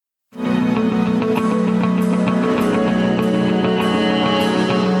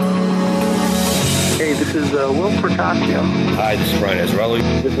Will Portacio. Hi, this is Brian Azzarelli.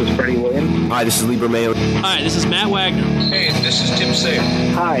 This is Freddie Williams. Hi, this is Libra Mayo. Hi, this is Matt Wagner. Hey, this is Tim Sayer.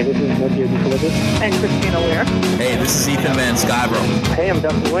 Hi, this is Nadia DeFilippis. And Christina Weir. Hey, this is Ethan Van Skybro. Hey, I'm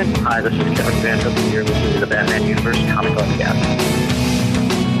Dustin Wynn. Hi, this is Kevin Van Hook, and you're listening to the Batman Universe Comic Podcast.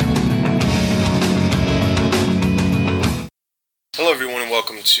 Hello everyone and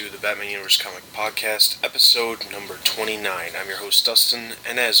welcome to the Batman Universe Comic Podcast, episode number 29. I'm your host Dustin,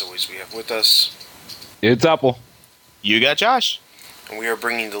 and as always we have with us... It's Apple. You got Josh. And we are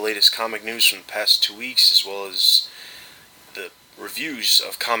bringing the latest comic news from the past 2 weeks, as well as the reviews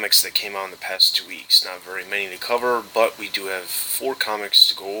of comics that came out in the past 2 weeks. Not very many to cover, but we do have 4 comics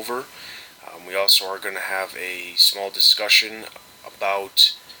to go over. We also are going to have a small discussion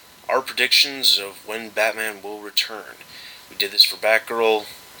about our predictions of when Batman will return. We did this for Batgirl,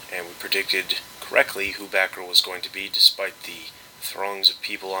 and we predicted correctly who Batgirl was going to be, despite the throngs of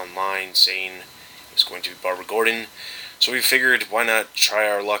people online saying it was going to be Barbara Gordon. So we figured, why not try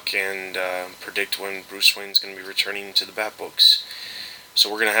our luck and predict when Bruce Wayne's going to be returning to the Batbooks. So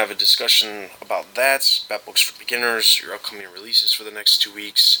we're going to have a discussion about that, Batbooks for beginners, your upcoming releases for the next 2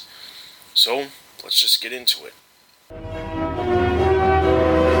 weeks. So let's just get into it.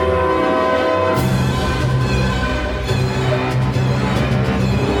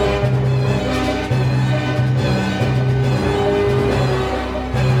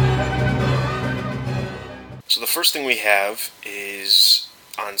 So the first thing we have is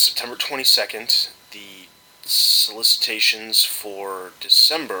on September 22nd, the solicitations for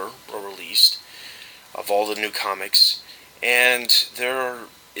December were released of all the new comics, and there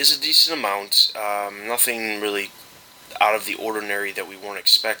is a decent amount, nothing really out of the ordinary that we weren't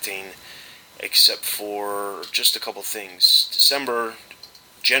expecting, except for just a couple things. December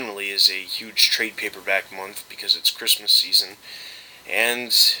generally is a huge trade paperback month because it's Christmas season,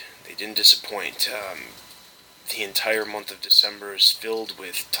 and they didn't disappoint. The entire month of December is filled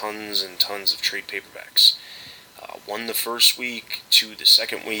with tons and tons of trade paperbacks. One the first week, 2 the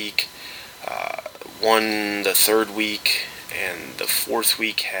second week, 1 the third week, and the fourth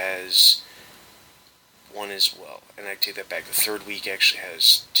week has 1 as well. And I take that back, the third week actually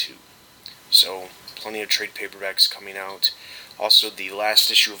has 2. So, plenty of trade paperbacks coming out. Also, the last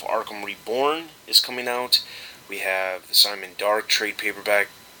issue of Arkham Reborn is coming out. We have the Simon Dark trade paperback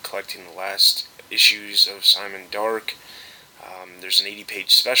collecting the last issues of Simon Dark. There's an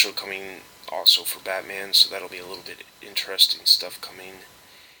 80-page special coming also for Batman, so that'll be a little bit interesting stuff coming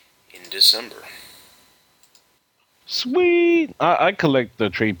in December. Sweet. I collect the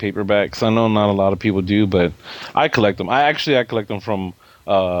trade paperbacks. I know not a lot of people do, but I collect them. I collect them from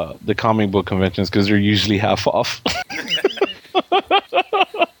the comic book conventions because they're usually half off.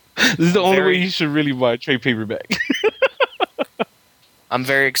 This is the only way you should really buy a trade paperback. I'm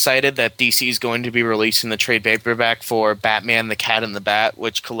very excited that DC is going to be releasing the trade paperback for Batman, the Cat and the Bat,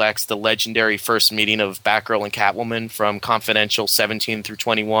 which collects the legendary first meeting of Batgirl and Catwoman from Confidential 17 through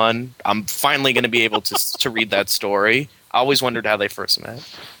 21. I'm finally going to be able to read that story. I always wondered how they first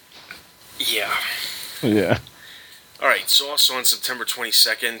met. Yeah. Yeah. Alright, so also on September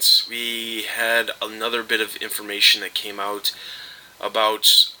 22nd, we had another bit of information that came out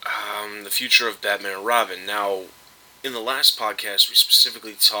about the future of Batman and Robin. Now, in the last podcast, we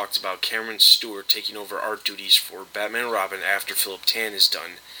specifically talked about Cameron Stewart taking over art duties for Batman and Robin after Philip Tan is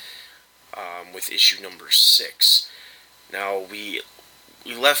done with issue number 6. Now, we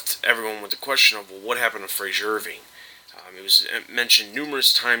left everyone with the question of, well, what happened to Fraser Irving? It was mentioned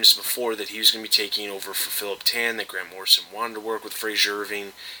numerous times before that he was going to be taking over for Philip Tan, that Grant Morrison wanted to work with Fraser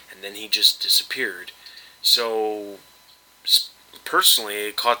Irving, and then he just disappeared. So, personally,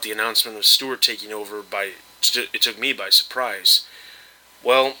 I caught the announcement of Stewart taking over it took me by surprise.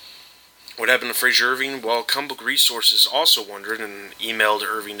 Well, what happened to Fraser Irving? Well, Comic Book Resources also wondered and emailed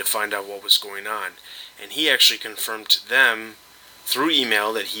Irving to find out what was going on. And he actually confirmed to them through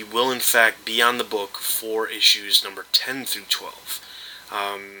email that he will in fact be on the book for issues number 10 through 12.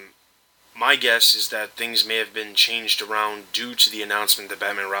 My guess is that things may have been changed around due to the announcement that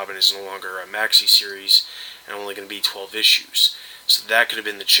Batman and Robin is no longer a maxi series and only going to be 12 issues. So that could have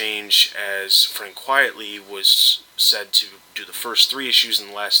been the change, as Frank Quietly was said to do the first 3 issues and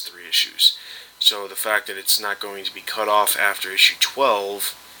the last 3 issues. So the fact that it's not going to be cut off after issue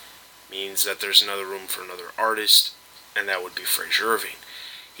 12 means that there's another room for another artist, and that would be Fraser Irving.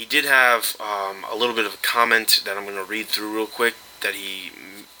 He did have a little bit of a comment that I'm going to read through real quick that he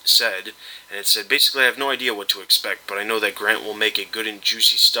said, and it said, basically, I have no idea what to expect, but I know that Grant will make it good and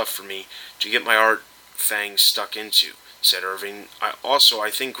juicy stuff for me to get my art fangs stuck into, said Irving. I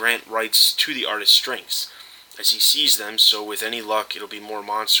think Grant writes to the artist's strengths. as he sees them, so with any luck, it'll be more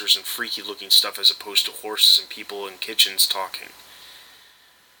monsters and freaky-looking stuff as opposed to horses and people in kitchens talking.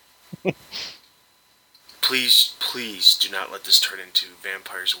 Please, please do not let this turn into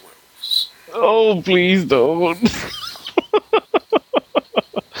vampires and werewolves. Oh, please don't.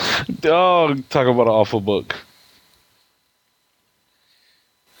 Dog, talk about an awful book.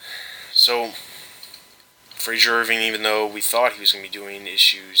 So, Fraser Irving, even though we thought he was going to be doing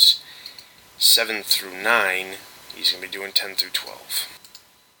issues 7 through 9, he's going to be doing 10 through 12.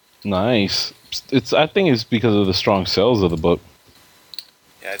 Nice. I think it's because of the strong sales of the book.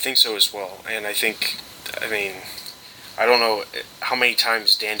 Yeah, I think so as well. And I don't know how many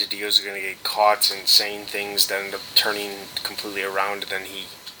times Dan DiDio's going to get caught and saying things that end up turning completely around, and then he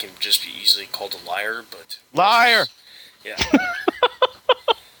can just be easily called a liar, but... Liar! Yeah.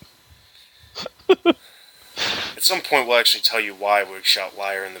 At some point, we'll actually tell you why we shout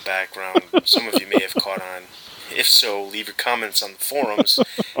liar in the background. Some of you may have caught on. If so, leave your comments on the forums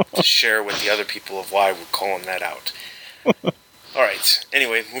to share with the other people of why we're calling that out. Alright,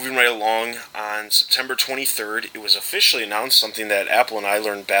 anyway, moving right along, on September 23rd, it was officially announced, something that Apple and I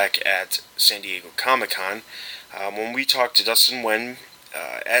learned back at San Diego Comic-Con. When we talked to Dustin Nguyen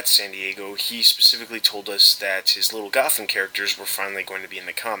at San Diego, he specifically told us that his Little Gotham characters were finally going to be in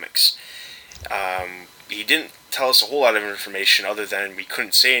the comics. He didn't tell us a whole lot of information other than we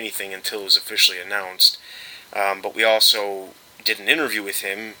couldn't say anything until it was officially announced. But we also did an interview with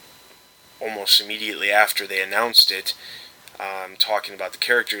him almost immediately after they announced it, talking about the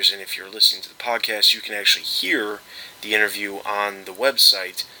characters, and if you're listening to the podcast, you can actually hear the interview on the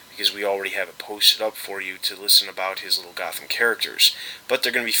website, because we already have it posted up for you to listen about his Little Gotham characters. But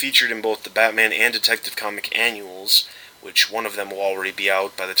they're going to be featured in both the Batman and Detective Comic annuals, which one of them will already be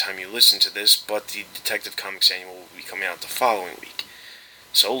out by the time you listen to this, but the Detective Comics annual will be coming out the following week.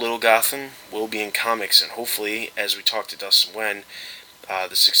 So Little Gotham will be in comics, and hopefully, as we talked to Dustin Nguyen,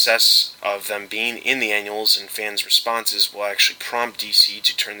 the success of them being in the annuals and fans' responses will actually prompt DC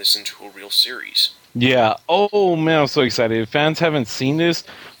to turn this into a real series. Yeah. Oh, man, I'm so excited. If fans haven't seen this,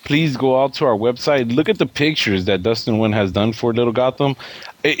 please go out to our website. Look at the pictures that Dustin Nguyen has done for Little Gotham.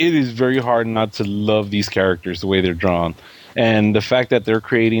 It is very hard not to love these characters, the way they're drawn. And the fact that they're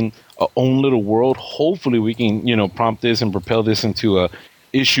creating a own little world, hopefully we can, prompt this and propel this into a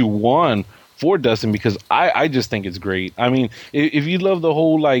issue 1 for Dustin, because I just think it's great. I mean, if you love the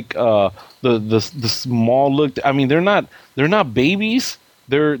whole the small look, I mean, they're not babies.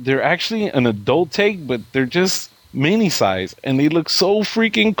 They're actually an adult take, but they're just mini size, and they look so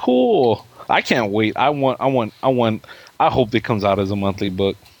freaking cool. I can't wait. I hope it comes out as a monthly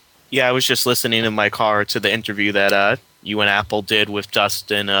book. Yeah, I was just listening in my car to the interview that you and Apple did with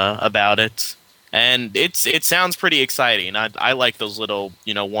Dustin about it. And it sounds pretty exciting. I like those little,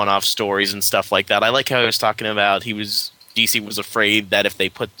 one-off stories and stuff like that. I like how he was talking about DC was afraid that if they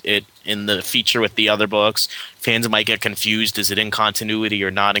put it in the feature with the other books, fans might get confused. Is it in continuity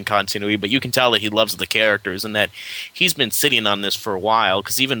or not in continuity? But you can tell that he loves the characters and that he's been sitting on this for a while,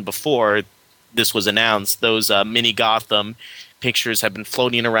 because even before this was announced, those mini Gotham pictures have been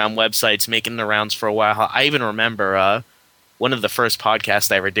floating around websites, making the rounds for a while. I even remember one of the first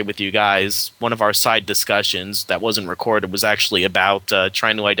podcasts I ever did with you guys, one of our side discussions that wasn't recorded was actually about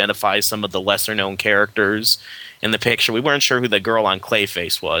trying to identify some of the lesser-known characters in the picture. We weren't sure who the girl on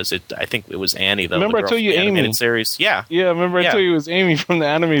Clayface was. I think it was Annie, though. Remember I told you Amy. Series. Yeah. Yeah, remember I told you it was Amy from the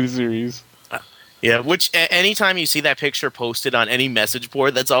animated series. Yeah, which anytime you see that picture posted on any message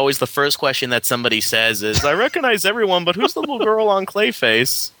board, that's always the first question that somebody says is, I recognize everyone, but who's the little girl on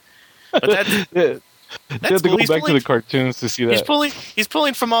Clayface? But that's... You have to go back to the cartoons to see that. He's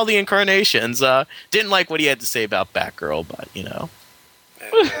pulling from all the incarnations. Didn't like what he had to say about Batgirl, but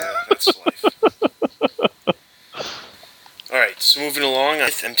that's life. Alright, so moving along,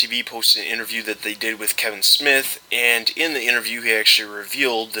 MTV posted an interview that they did with Kevin Smith, and in the interview he actually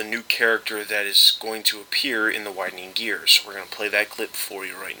revealed the new character that is going to appear in the Widening Gears. So we're going to play that clip for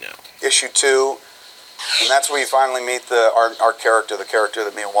you right now. Issue 2. And that's where you finally meet our character, the character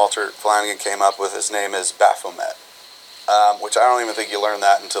that me and Walter Flanagan came up with. His name is Baphomet, which I don't even think you learn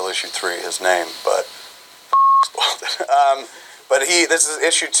that until issue 3, his name, but spoiled it. But this is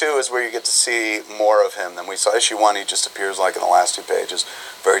issue 2 is where you get to see more of him than we saw. Issue 1, he just appears like in the last 2 pages,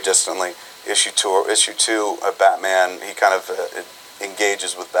 very distantly. Issue 2, Batman, he kind of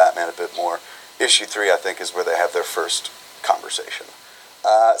engages with Batman a bit more. Issue 3, I think, is where they have their first conversation.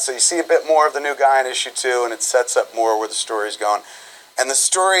 So you see a bit more of the new guy in issue 2, and it sets up more where the story's going. And the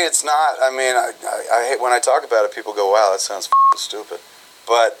story, it's not, I hate when I talk about it, people go, wow, that sounds stupid.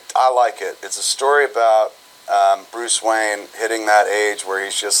 But I like it. It's a story about Bruce Wayne hitting that age where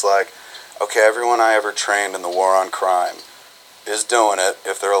he's just like, okay, everyone I ever trained in the war on crime is doing it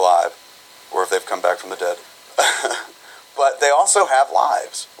if they're alive or if they've come back from the dead. But they also have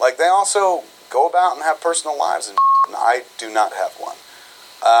lives. Like, they also go about and have personal lives, and I do not have one.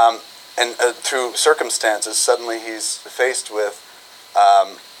 And through circumstances, suddenly he's faced with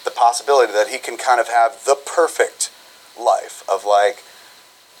the possibility that he can kind of have the perfect life of, like,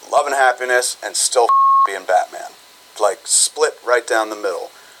 love and happiness and still being Batman. Like, split right down the middle.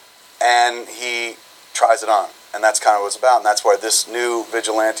 And he tries it on. And that's kind of what it's about. And that's why this new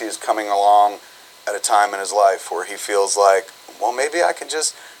vigilante is coming along at a time in his life where he feels like, well, maybe I can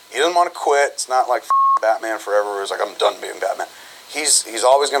just... He doesn't want to quit. It's not like Batman Forever where he's like, I'm done being Batman. He's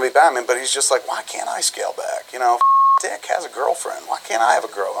always going to be Batman, but he's just like, why can't I scale back? You know, Dick has a girlfriend. Why can't I have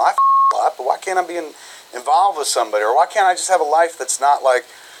a girl? I a lot, but why can't I be involved with somebody? Or why can't I just have a life that's not like,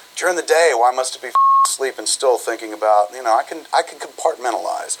 during the day, why must it be asleep and still thinking about, you know, I can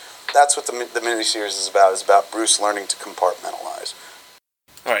compartmentalize. That's what the miniseries is about. It's about Bruce learning to compartmentalize.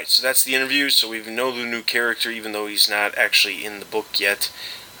 Alright, so that's the interview. So we know the new character, even though he's not actually in the book yet.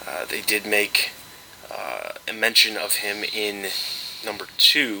 They did make a mention of him in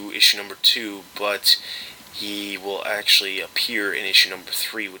issue number 2, but he will actually appear in issue number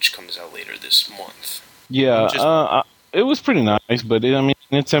 3, which comes out later this month. Yeah, it was pretty nice, but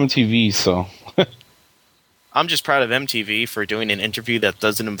it's MTV, so... I'm just proud of MTV for doing an interview that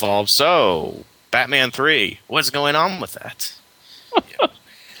doesn't involve, Batman 3, what's going on with that? Yeah.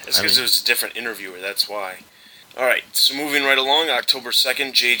 It's because it was a different interviewer, that's why. Alright, so moving right along, October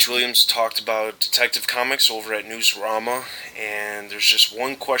 2nd, J.H. Williams talked about Detective Comics over at Newsarama, and there's just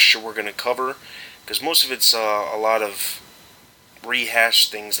one question we're going to cover, because most of it's a lot of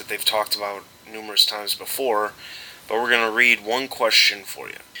rehashed things that they've talked about numerous times before, but we're going to read one question for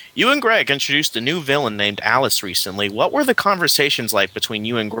you. You and Greg introduced a new villain named Alice recently. What were the conversations like between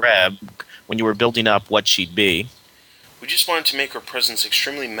you and Greg when you were building up what she'd be? We just wanted to make her presence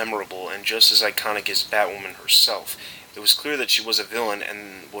extremely memorable and just as iconic as Batwoman herself. It was clear that she was a villain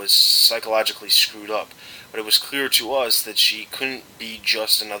and was psychologically screwed up, but it was clear to us that she couldn't be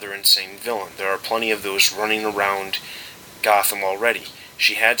just another insane villain. There are plenty of those running around Gotham already.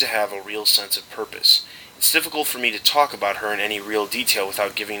 She had to have a real sense of purpose. It's difficult for me to talk about her in any real detail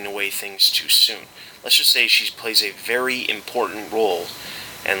without giving away things too soon. Let's just say she plays a very important role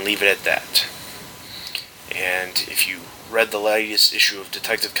and leave it at that. And if you read the latest issue of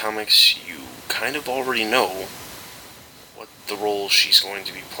Detective Comics, you kind of already know what the role she's going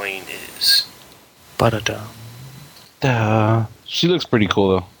to be playing is. She looks pretty cool,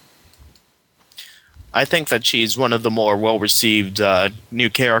 though. I think that she's one of the more well-received new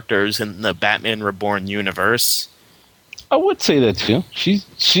characters in the Batman Reborn universe. I would say that too. She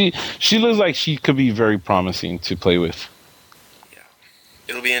looks like she could be very promising to play with. Yeah,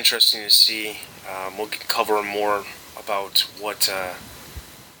 it'll be interesting to see. We'll cover more about what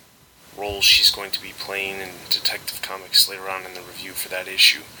role she's going to be playing in Detective Comics later on in the review for that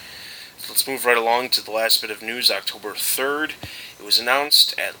issue. Let's move right along to the last bit of news. October 3rd, it was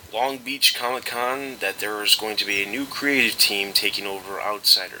announced at Long Beach Comic Con that there is going to be a new creative team taking over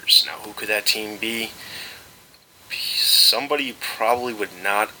Outsiders. Now, who could that team be? Somebody you probably would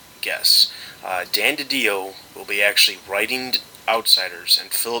not guess. Dan DiDio will be actually writing Outsiders,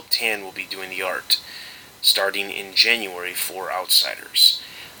 and Philip Tan will be doing the art, starting in January for Outsiders.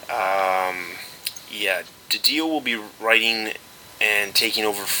 DiDio will be writing and taking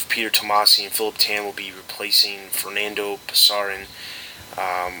over for Peter Tomasi, and Philip Tan will be replacing Fernando Pasarin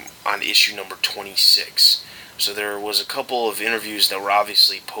on issue number 26. So there was a couple of interviews that were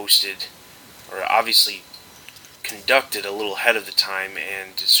obviously conducted a little ahead of the time,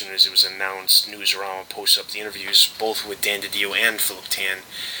 and as soon as it was announced, Newsarama posted up the interviews, both with Dan DiDio and Philip Tan.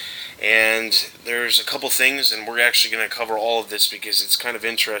 And there's a couple things, and we're actually going to cover all of this because it's kind of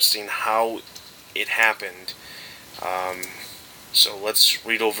interesting how it happened. So let's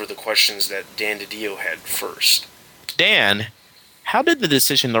read over the questions that Dan DiDio had first. Dan, how did the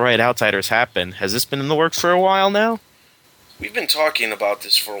decision to write Outsiders happen? Has this been in the works for a while now? We've been talking about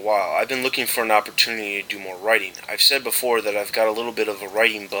this for a while. I've been looking for an opportunity to do more writing. I've said before that I've got a little bit of a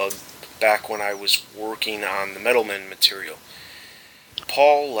writing bug back when I was working on the Metalman material.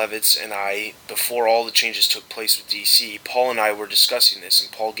 Paul Levitz and I, before all the changes took place with DC, Paul and I were discussing this, and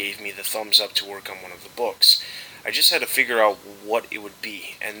Paul gave me the thumbs up to work on one of the books. I just had to figure out what it would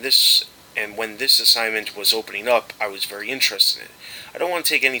be, and when this assignment was opening up, I was very interested in it. I don't want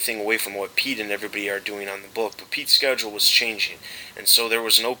to take anything away from what Pete and everybody are doing on the book, but Pete's schedule was changing, and so there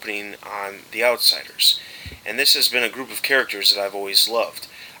was an opening on The Outsiders. And this has been a group of characters that I've always loved.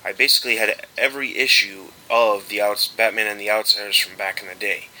 I basically had every issue of Batman and the Outsiders from back in the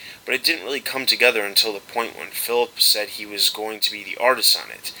day. But it didn't really come together until the point when Philip said he was going to be the artist on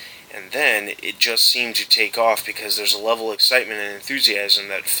it. And then it just seemed to take off because there's a level of excitement and enthusiasm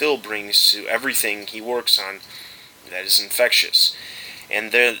that Phil brings to everything he works on that is infectious.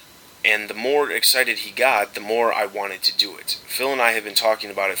 And the more excited he got, the more I wanted to do it. Phil and I have been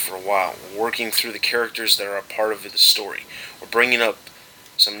talking about it for a while. We're working through the characters that are a part of the story. We're bringing up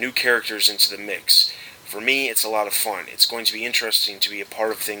some new characters into the mix. For me, it's a lot of fun. It's going to be interesting to be a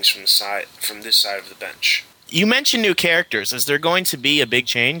part of things from this side of the bench. You mentioned new characters. Is there going to be a big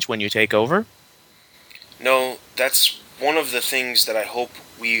change when you take over? No, that's one of the things that I hope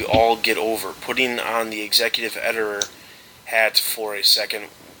we all get over. Putting on the executive editor hat for a second,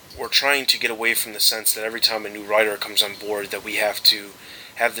 we're trying to get away from the sense that every time a new writer comes on board that we have to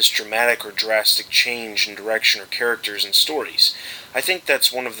have this dramatic or drastic change in direction or characters and stories. I think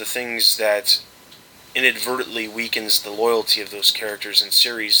that's one of the things that inadvertently weakens the loyalty of those characters and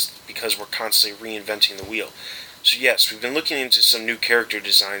series because we're constantly reinventing the wheel. So yes, we've been looking into some new character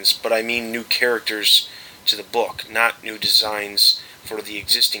designs, but I mean new characters to the book, not new designs for the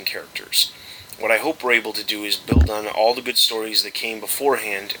existing characters. What I hope we're able to do is build on all the good stories that came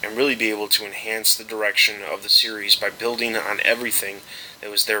beforehand and really be able to enhance the direction of the series by building on everything that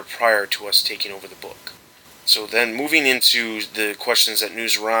was there prior to us taking over the book. So then moving into the questions that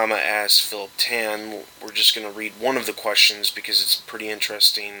Newsarama asked Philip Tan, we're just going to read one of the questions because it's pretty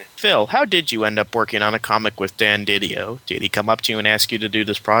interesting. Phil, how did you end up working on a comic with Dan Didio? Did he come up to you and ask you to do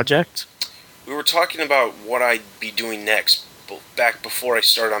this project? We were talking about what I'd be doing next, back before I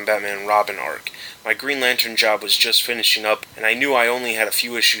started on Batman and Robin arc. My Green Lantern job was just finishing up, and I knew I only had a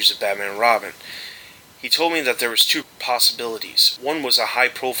few issues of Batman and Robin. He told me that there was two possibilities. One was a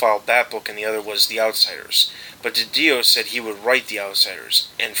high-profile Bat book, and the other was The Outsiders. But Didio said he would write The Outsiders,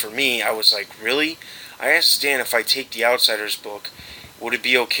 and for me, I was like, really? I asked Dan if I take The Outsiders book, would it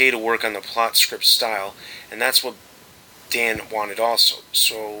be okay to work on the plot script style, and that's what Dan wanted also.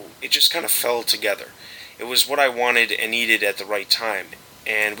 So it just kind of fell together. It was what I wanted and needed at the right time,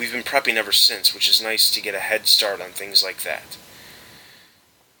 and we've been prepping ever since, which is nice to get a head start on things like that.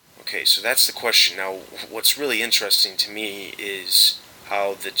 Okay, so that's the question. Now, what's really interesting to me is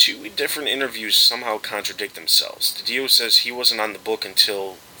how the two different interviews somehow contradict themselves. Didio says he wasn't on the book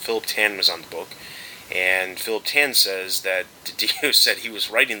until Philip Tan was on the book, and Philip Tan says that Didio said he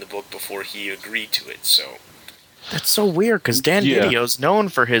was writing the book before he agreed to it, so... That's so weird, because Dan Didio's known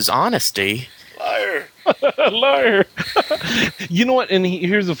for his honesty. Liar! Liar! You know what? And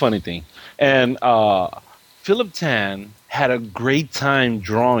here's the funny thing. And Philip Tan had a great time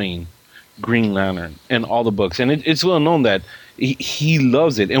drawing Green Lantern and all the books. And it's well known that he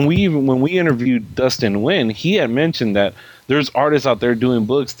loves it. And when we interviewed Dustin Nguyen, he had mentioned that there's artists out there doing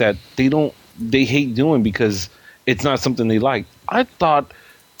books that they hate doing because it's not something they like. I thought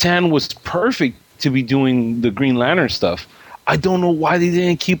Tan was perfect to be doing the Green Lantern stuff. I don't know why they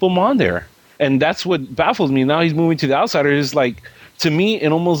didn't keep him on there. And that's what baffles me. Now he's moving to The Outsiders. It's like, to me,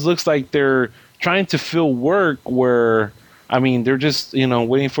 it almost looks like they're trying to fill work where, I mean, they're just,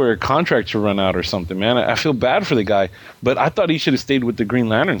 waiting for a contract to run out or something, man. I feel bad for the guy, but I thought he should have stayed with the Green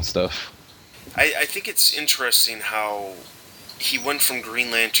Lantern stuff. I think it's interesting how he went from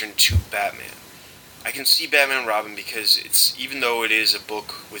Green Lantern to Batman. I can see Batman and Robin because it's, even though it is a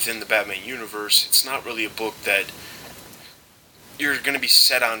book within the Batman universe, it's not really a book that you're going to be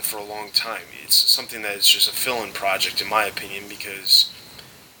set on for a long time. It's something that is just a fill-in project, in my opinion, because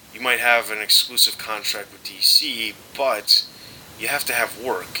you might have an exclusive contract with DC, but you have to have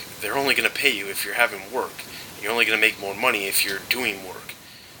work. They're only going to pay you if you're having work. You're only going to make more money if you're doing work.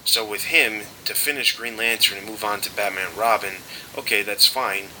 So with him, to finish Green Lantern and move on to Batman and Robin, okay, that's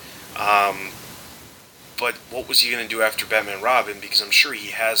fine. But what was he going to do after Batman and Robin? Because I'm sure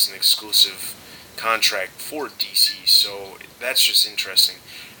he has an exclusive contract for DC, so that's just interesting.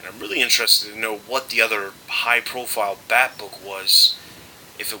 And I'm really interested to know what the other high-profile Bat book was,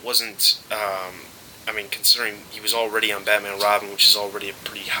 if it wasn't, considering he was already on Batman and Robin, which is already a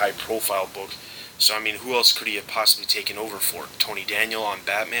pretty high-profile book. So, who else could he have possibly taken over for? Tony Daniel on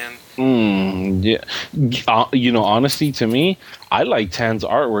Batman? Yeah. Honestly, to me, I like Tan's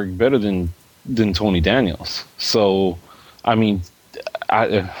artwork better than Tony Daniel's. So, I don't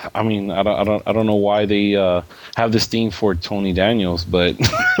know why they have this thing for Tony Daniels, but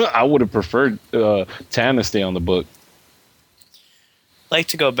I would have preferred Tan to stay on the book. I'd like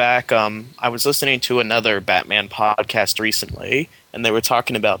to go back. I was listening to another Batman podcast recently, and they were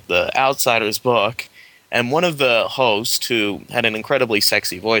talking about the Outsiders book, and one of the hosts, who had an incredibly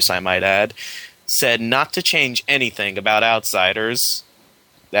sexy voice, I might add, said not to change anything about Outsiders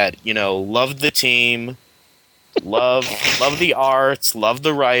that, love the team, love the arts, love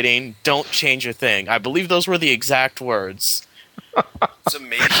the writing, don't change a thing. I believe those were the exact words. It's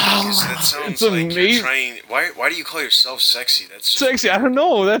amazing because that sounds like amazing. you're trying. Why do you call yourself sexy? That's just, Sexy. I don't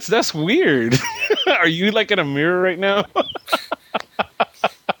know. That's weird. Are you like in a mirror right now?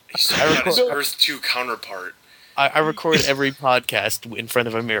 He's talking about his Earth 2 counterpart. I record every podcast in front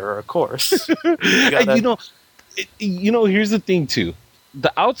of a mirror, of course. Here's the thing too.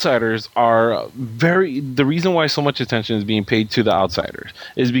 The Outsiders are the reason why so much attention is being paid to the Outsiders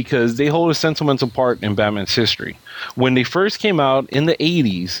is because they hold a sentimental part in Batman's history. When they first came out in the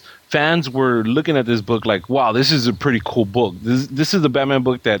 80s, fans were looking at this book like, wow, this is a pretty cool book. This is the Batman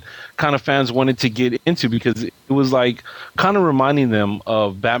book that kind of fans wanted to get into because it was like kind of reminding them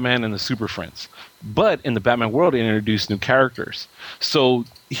of Batman and the Super Friends. But in the Batman world, it introduced new characters. So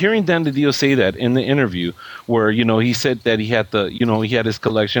hearing Dan DiDio say that in the interview where, he said that he had he had his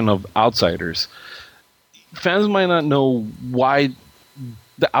collection of Outsiders, fans might not know why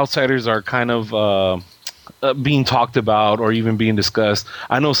the Outsiders are kind of being talked about or even being discussed.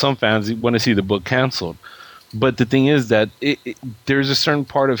 I know some fans want to see the book canceled. But the thing is that there's a certain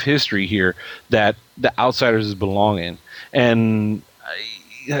part of history here that the Outsiders belong in. And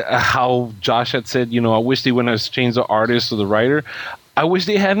how Josh had said, I wish they wouldn't have changed the artist or the writer. I wish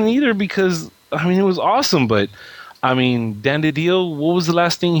they hadn't either because, it was awesome. But, Dan DiDio, what was the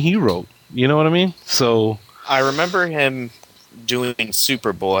last thing he wrote? You know what I mean? So I remember him doing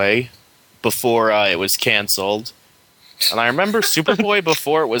Superboy before it was canceled. And I remember Superboy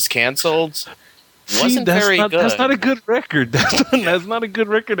before it was canceled wasn't very good. That's not a good record. That's not a good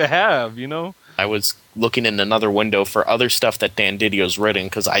record to have, I was looking in another window for other stuff that Dan Didio's written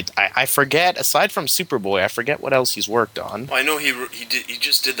because I forget, aside from Superboy, I forget what else he's worked on. Well, I know he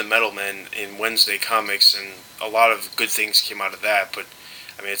just did the Metal Man in Wednesday Comics, and a lot of good things came out of that. But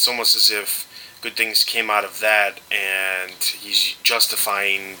it's almost as if good things came out of that, and he's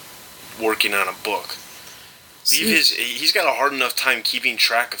justifying working on a book. He's got a hard enough time keeping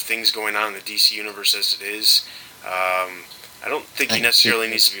track of things going on in the DC universe as it is. I don't think he necessarily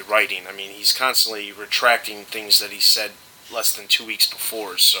needs to be writing. He's constantly retracting things that he said less than 2 weeks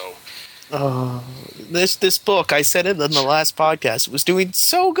before. So, this book, I said it in the last podcast, was doing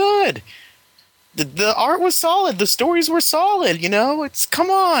so good. The art was solid. The stories were solid. It's come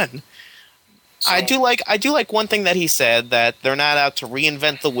on. So, I do like one thing that he said, that they're not out to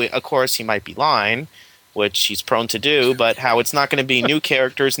reinvent the wheel. Of course, he might be lying, which he's prone to do, but how it's not going to be new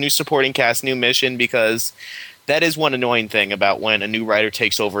characters, new supporting cast, new mission, because that is one annoying thing about when a new writer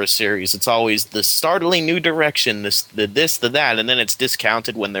takes over a series. It's always the startling new direction, the that, and then it's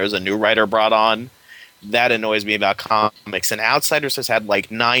discounted when there's a new writer brought on. That annoys me about comics. And Outsiders has had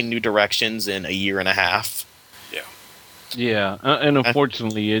like 9 new directions in a year and a half. Yeah, and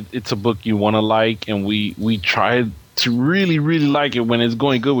unfortunately, it's a book you want to like, and we tried to really, really like it when it's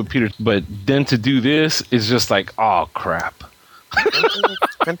going good with Peter. But then to do this is just like, oh, crap.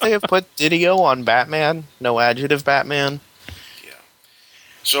 Couldn't they have put Didio on Batman? No adjective Batman? Yeah.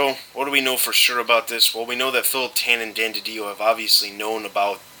 So, what do we know for sure about this? Well, we know that Philip Tan and Dan DiDio have obviously known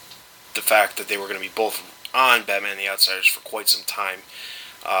about the fact that they were going to be both on Batman and the Outsiders for quite some time.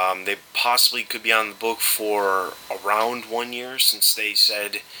 They possibly could be on the book for around 1 year, since they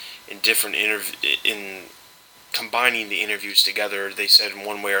said in different in combining the interviews together, they said in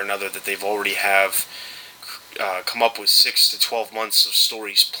one way or another that they've already have come up with 6 to 12 months of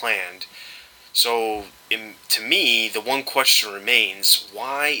stories planned. So, to me, the one question remains: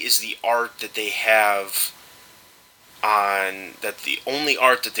 why is the art that they have the only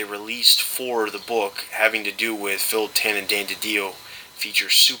art that they released for the book having to do with Philip Tan and Dan DiDio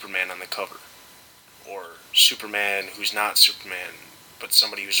features Superman on the cover, or Superman who's not Superman, but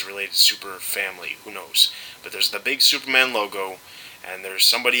somebody who's related to Super Family, who knows? But there's the big Superman logo, and there's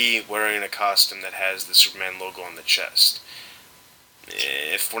somebody wearing a costume that has the Superman logo on the chest.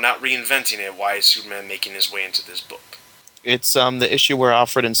 If we're not reinventing it, why is Superman making his way into this book? It's the issue where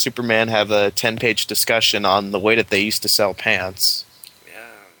Alfred and Superman have a 10-page discussion on the way that they used to sell pants.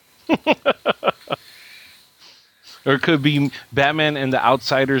 Yeah. Or it could be Batman and the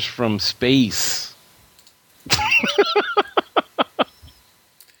Outsiders from space.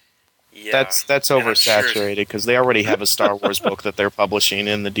 Yeah. That's oversaturated because they already have a Star Wars book that they're publishing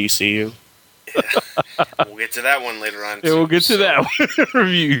in the DCU. Yeah. We'll get to that one later on. Yeah, we'll get to that one.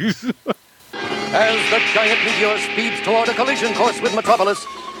 Reviews. As the giant meteor speeds toward a collision course with Metropolis,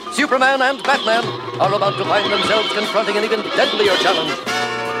 Superman and Batman are about to find themselves confronting an even deadlier challenge.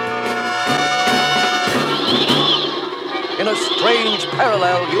 In a strange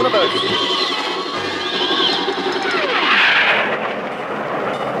parallel universe.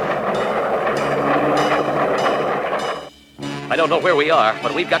 I don't know where we are,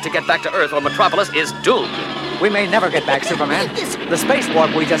 but we've got to get back to Earth or Metropolis is doomed. We may never get back, Superman. The space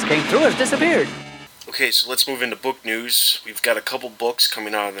warp we just came through has disappeared. Okay, so let's move into book news. We've got a couple books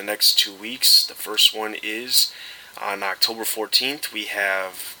coming out in the next 2 weeks. The first one is on October 14th. We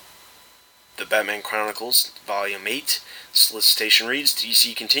have The Batman Chronicles, Volume 8. Solicitation reads,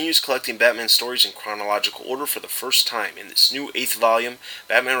 DC continues collecting Batman stories in chronological order for the first time. In this new 8th volume,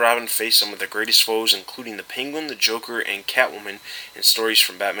 Batman and Robin face some of their greatest foes, including the Penguin, the Joker, and Catwoman, in stories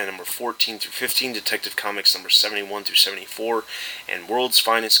from Batman number 14 through 15, Detective Comics number 71 through 74, and World's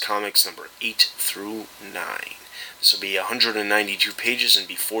Finest Comics number 8 through 9. This will be 192 pages and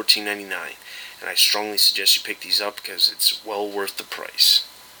be $14.99, and I strongly suggest you pick these up because it's well worth the price.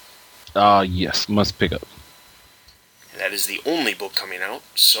 Yes, must pick up. And that is the only book coming out,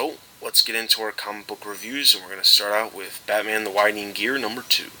 so let's get into our comic book reviews, and we're going to start out with Batman the Widening Gear number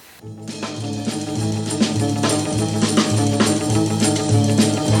 2.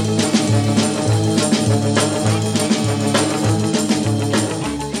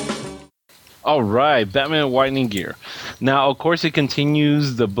 All right, Batman Widening Gear. Now, of course, it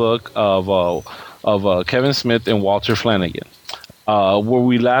continues the book of Kevin Smith and Walter Flanagan. Where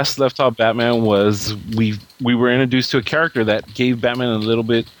we last left off Batman was we were introduced to a character that gave Batman a little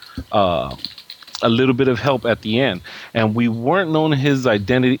bit of help at the end, and we weren't known his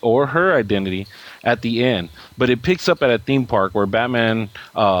identity or her identity at the end. But it picks up at a theme park where Batman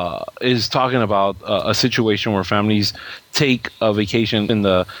is talking about a situation where families take a vacation in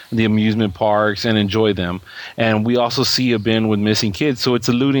the amusement parks and enjoy them. And we also see a bin with missing kids, so it's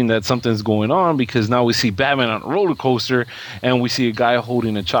alluding that something's going on because now we see Batman on a roller coaster and we see a guy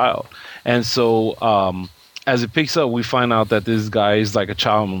holding a child. And so as it picks up, we find out that this guy is like a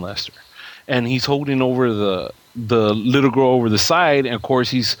child molester, and he's holding over the little girl over the side, and of course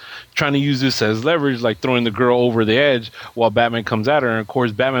he's trying to use this as leverage, like throwing the girl over the edge while Batman comes at her. And of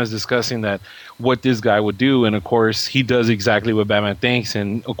course Batman is discussing that what this guy would do, and of course he does exactly what Batman thinks.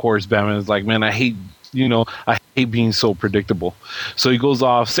 And of course Batman is like, man, I hate being so predictable. So he goes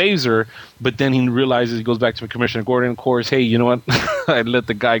off, saves her, but then he realizes, he goes back to Commissioner Gordon, of course, hey, you know what, I let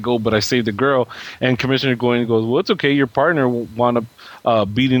the guy go, but I saved the girl. And Commissioner Gordon goes, well, it's okay, your partner wound up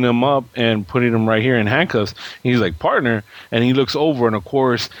beating him up and putting him right here in handcuffs. And he's like, partner? And he looks over, and of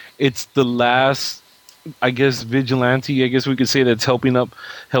course it's the last, I guess, vigilante, I guess we could say, that's helping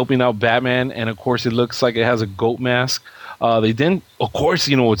out Batman. And of course it looks like it has a goat mask. They then, of course,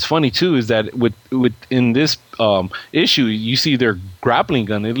 what's funny too is that in this issue, you see their grappling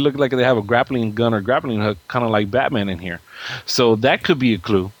gun. It looked like they have a grappling gun or grappling hook, kind of like Batman in here. So that could be a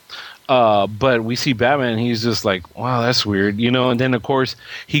clue. But we see Batman, he's just like, wow, that's weird, And then, of course,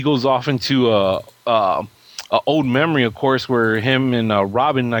 he goes off into a old memory, of course, where him and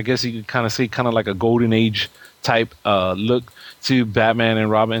Robin, I guess you could kind of say, kind of like a golden age type look to Batman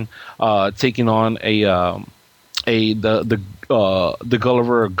and Robin taking on the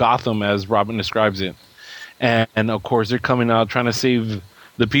Gulliver of Gotham, as Robin describes it. And of course they're coming out trying to save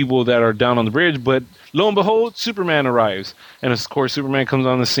the people that are down on the bridge, but lo and behold, Superman arrives. And of course Superman comes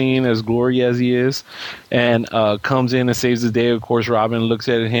on the scene, as glory as he is, and comes in and saves the day. Of course Robin looks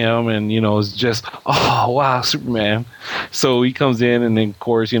at him and is just, oh wow, Superman. So he comes in, and then of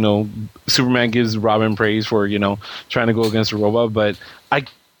course Superman gives Robin praise for trying to go against a robot. But I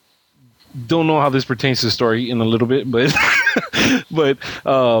don't know how this pertains to the story in a little bit, but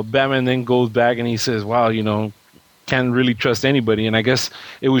Batman then goes back and he says, wow, can't really trust anybody. And I guess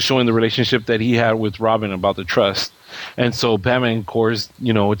it was showing the relationship that he had with Robin about the trust. And so Batman, of course,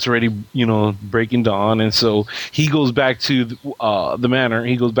 it's already, breaking dawn. And so he goes back to the manor.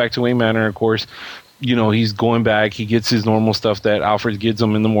 He goes back to Wayne Manor, of course. He's going back. He gets his normal stuff that Alfred gives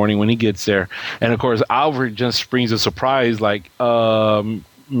him in the morning when he gets there. And of course, Alfred just springs a surprise, like,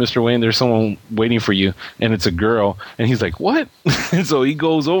 Mr. Wayne, there's someone waiting for you, and it's a girl. And he's like, what? And so he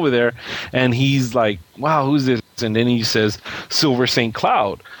goes over there, and he's like, wow, who's this? And then he says, Silver St.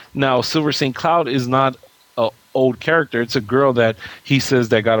 Cloud. Now, Silver St. Cloud is not an old character. It's a girl that he says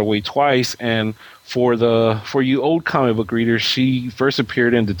that got away twice. And for you old comic book readers, she first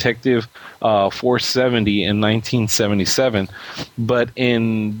appeared in Detective 470 in 1977. But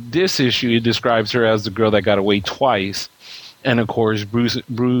in this issue, it describes her as the girl that got away twice. And of course,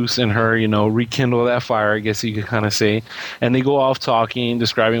 Bruce and her, rekindle that fire, I guess you could kind of say. And they go off talking,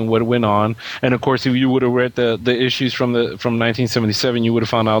 describing what went on. And of course, if you would have read the issues from 1977, you would have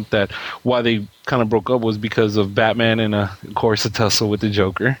found out that why they kind of broke up was because of Batman and, of course, a tussle with the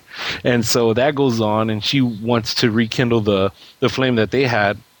Joker. And so that goes on, and she wants to rekindle the flame that they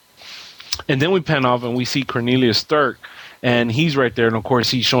had. And then we pan off and we see Cornelius Stark. and he's right there. And of course,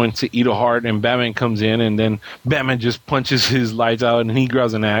 he's showing to eat a heart, and Batman comes in, and then Batman just punches his lights out, and he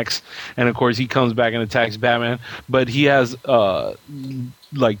grabs an axe, and of course, he comes back and attacks Batman, but he has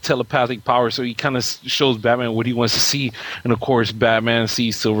like telepathic power, so he kind of shows Batman what he wants to see, and of course Batman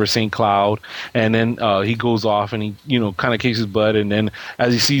sees Silver St. Cloud, and then he goes off and he kind of kicks his butt, and then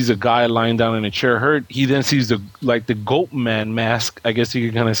as he sees a guy lying down in a chair hurt, he then sees the Goat Man mask, I guess you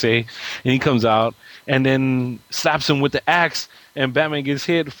could kind of say, and he comes out and then slaps him with the axe, and Batman gets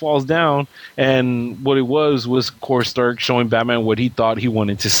hit, falls down, and what it was of course Stark showing Batman what he thought he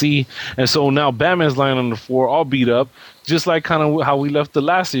wanted to see, and so now Batman's lying on the floor all beat up, just like kind of how we left the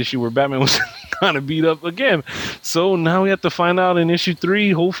last issue where Batman was kind of beat up again. So now we have to find out in issue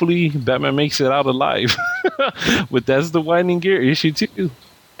 3, hopefully Batman makes it out alive. But that's the Widening Gear issue 2.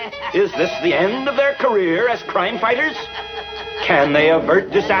 Is this the end of their career as crime fighters? Can they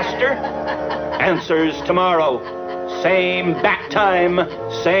avert disaster? Answers tomorrow. Same bat time,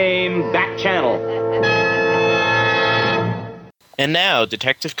 same bat channel. And now,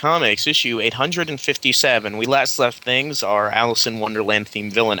 Detective Comics, issue 857. We last left things. Our Alice in Wonderland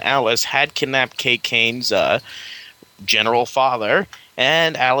themed villain Alice had kidnapped Kate Kane's general father,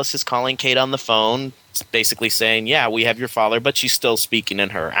 and Alice is calling Kate on the phone, basically saying, yeah, we have your father, but she's still speaking in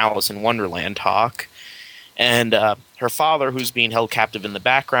her Alice in Wonderland talk. And her father, who's being held captive in the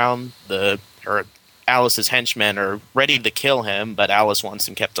background, Alice's henchmen are ready to kill him, but Alice wants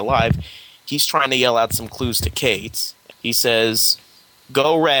him kept alive. He's trying to yell out some clues to Kate. He says,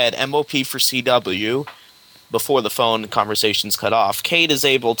 go red, MOP for CW, before the phone conversation's cut off. Kate is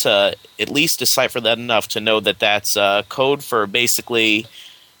able to at least decipher that enough to know that that's code for basically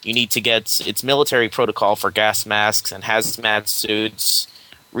you need to get its military protocol for gas masks and hazmat suits.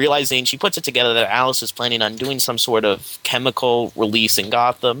 Realizing she puts it together that Alice is planning on doing some sort of chemical release in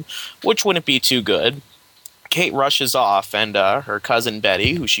Gotham, which wouldn't be too good. Kate rushes off, and her cousin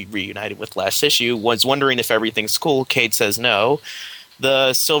Betty, who she reunited with last issue, was wondering if everything's cool. Kate says no.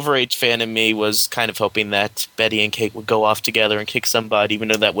 The Silver Age fan in me was kind of hoping that Betty and Kate would go off together and kick some butt, even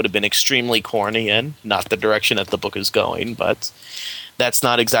though that would have been extremely corny and not the direction that the book is going, but that's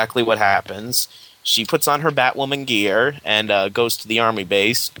not exactly what happens. She puts on her Batwoman gear and goes to the army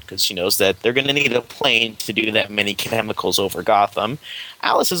base because she knows that they're going to need a plane to do that many chemicals over Gotham.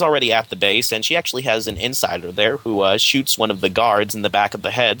 Alice is already at the base, and she actually has an insider there who shoots one of the guards in the back of the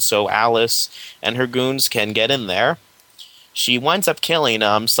head so Alice and her goons can get in there. She winds up killing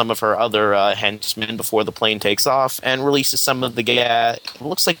some of her other henchmen before the plane takes off and releases some of the gas. It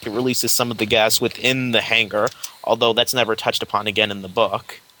looks like it releases some of the gas within the hangar, although that's never touched upon again in the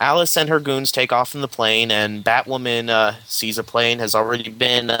book. Alice and her goons take off in the plane, and Batwoman sees a plane has already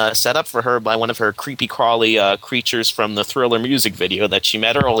been set up for her by one of her creepy-crawly creatures from the Thriller music video that she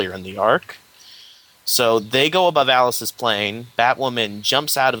met earlier in the arc. So they go above Alice's plane. Batwoman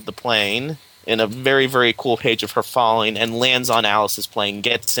jumps out of the plane in a very, very cool page of her falling and lands on Alice's plane,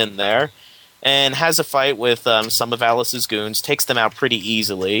 gets in there, and has a fight with some of Alice's goons, takes them out pretty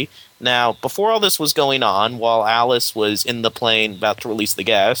easily. Now, before all this was going on, while Alice was in the plane about to release the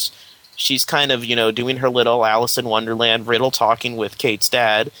gas, she's kind of, doing her little Alice in Wonderland riddle talking with Kate's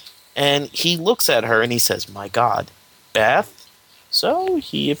dad, and he looks at her and he says, "My God, Beth?" So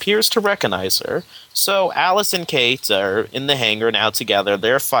he appears to recognize her. So Alice and Kate are in the hangar now together.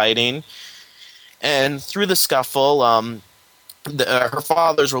 They're fighting, and through the scuffle, her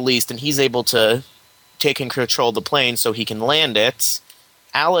father's released, and he's able to take and control the plane so he can land it.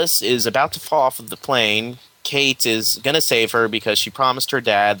 Alice is about to fall off of the plane. Kate is going to save her because she promised her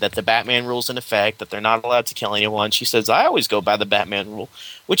dad that the Batman rule's in effect, that they're not allowed to kill anyone. She says, I always go by the Batman rule,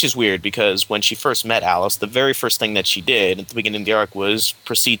 which is weird because when she first met Alice, the very first thing that she did at the beginning of the arc was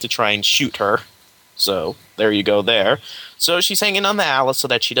proceed to try and shoot her. So there you go there. So she's hanging on to Alice so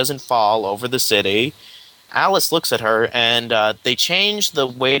that she doesn't fall over the city. Alice looks at her, and they change the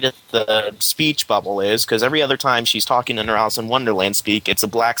way that the speech bubble is, because every other time she's talking in her Alice in Wonderland speak, it's a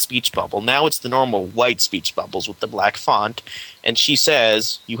black speech bubble. Now it's the normal white speech bubbles with the black font, and she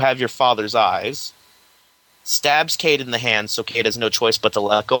says, "You have your father's eyes," stabs Kate in the hand, so Kate has no choice but to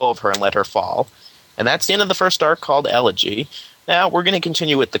let go of her and let her fall. And that's the end of the first arc, called Elegy. Now, we're going to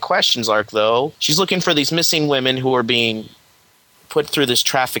continue with the questions arc, though. She's looking for these missing women who are being put through this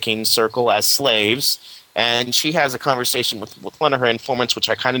trafficking circle as slaves. And she has a conversation with one of her informants, which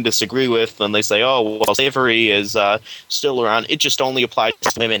I kind of disagree with. And they say, oh, well, slavery is still around. It just only applies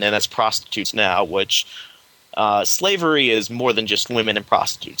to women and as prostitutes now, which slavery is more than just women and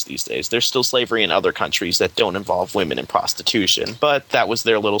prostitutes these days. There's still slavery in other countries that don't involve women and prostitution. But that was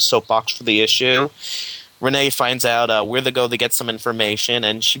their little soapbox for the issue. Renee finds out where to go to get some information,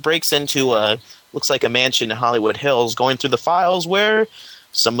 and she breaks into looks like a mansion in Hollywood Hills, going through the files where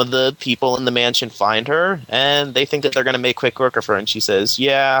some of the people in the mansion find her, and they think that they're going to make quick work of her. And she says,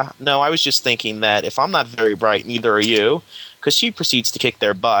 "Yeah, no, I was just thinking that if I'm not very bright, neither are you," because she proceeds to kick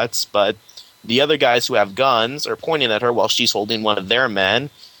their butts, but the other guys who have guns are pointing at her while she's holding one of their men,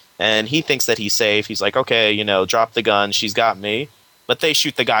 and he thinks that he's safe. He's like, "Okay, drop the gun, she's got me." But they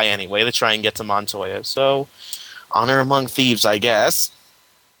shoot the guy anyway to try and get to Montoya. So, honor among thieves, I guess.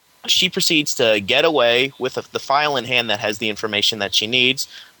 She proceeds to get away with the file in hand that has the information that she needs,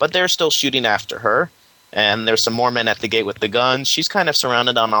 but they're still shooting after her. And there's some more men at the gate with the guns. She's kind of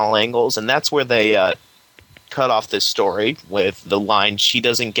surrounded on all angles, and that's where they cut off this story with the line, "She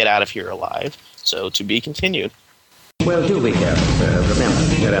doesn't get out of here alive." So, to be continued. Well, do be careful, sir. Remember,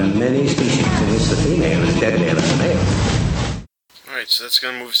 there are many species in which the female is deadlier than the male. Alright, so that's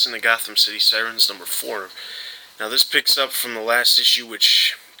going to move us into Gotham City Sirens number 4. Now this picks up from the last issue,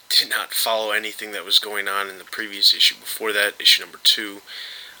 which did not follow anything that was going on in the previous issue before that, issue number 2.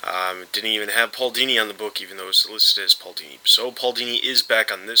 It didn't even have Paul Dini on the book, even though it was listed as Paul Dini. So Paul Dini is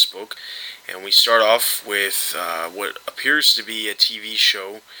back on this book, and we start off with what appears to be a TV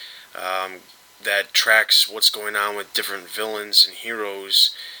show that tracks what's going on with different villains and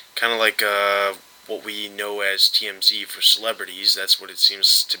heroes, kind of like what we know as TMZ for celebrities. That's what it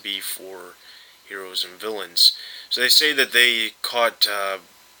seems to be for heroes and villains. So they say that they caught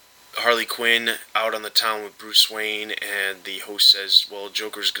Harley Quinn out on the town with Bruce Wayne, and the host says, well,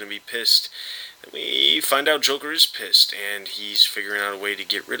 Joker's going to be pissed. And we find out Joker is pissed, and he's figuring out a way to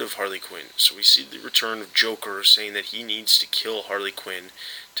get rid of Harley Quinn. So we see the return of Joker saying that he needs to kill Harley Quinn,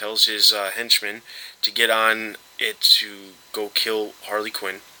 tells his henchmen to get on it to go kill Harley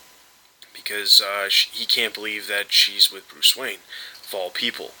Quinn, because he can't believe that she's with Bruce Wayne, of all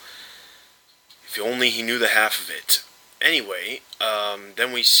people. If only he knew the half of it. Anyway,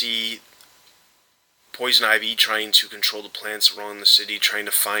 then we see Poison Ivy trying to control the plants around the city, trying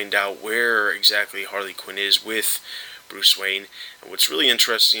to find out where exactly Harley Quinn is with Bruce Wayne. And what's really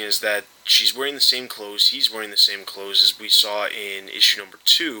interesting is that she's wearing the same clothes, he's wearing the same clothes as we saw in issue number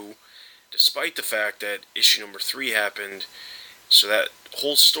 2, despite the fact that issue number 3 happened. So that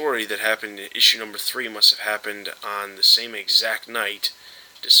whole story that happened in issue number 3 must have happened on the same exact night,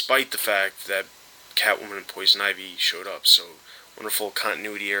 despite the fact that Catwoman and Poison Ivy showed up. So, wonderful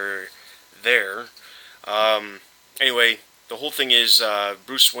continuity error there. Anyway, the whole thing is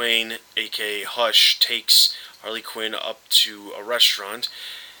Bruce Wayne, aka Hush, takes Harley Quinn up to a restaurant,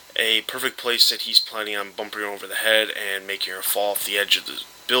 a perfect place that he's planning on bumping her over the head and making her fall off the edge of the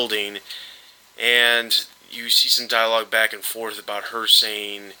building. And you see some dialogue back and forth about her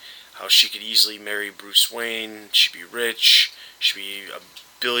saying how she could easily marry Bruce Wayne, she'd be rich, she'd be a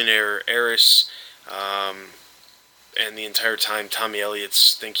billionaire heiress, and the entire time Tommy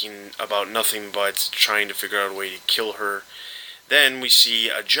Elliott's thinking about nothing but trying to figure out a way to kill her. Then we see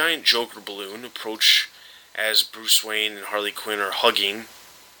a giant Joker balloon approach as Bruce Wayne and Harley Quinn are hugging,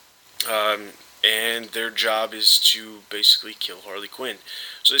 and their job is to basically kill Harley Quinn.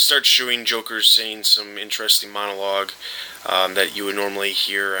 So they start showing Joker saying some interesting monologue that you would normally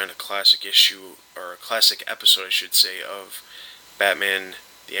hear on a classic issue, or a classic episode, I should say, of Batman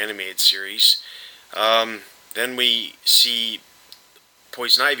the Animated Series. Then we see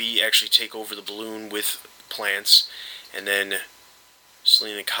Poison Ivy actually take over the balloon with plants, and then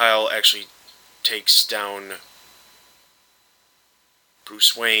Selina Kyle actually takes down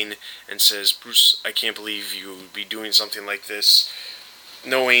Bruce Wayne and says, "Bruce, I can't believe you would be doing something like this,"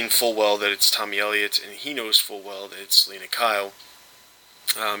 knowing full well that it's Tommy Elliott, and he knows full well that it's Selina Kyle.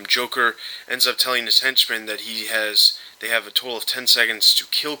 Joker ends up telling his henchmen that they have a total of 10 seconds to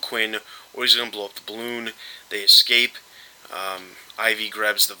kill Quinn, or he's going to blow up the balloon. They escape. Ivy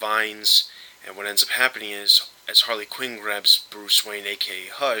grabs the vines, and what ends up happening is, as Harley Quinn grabs Bruce Wayne, aka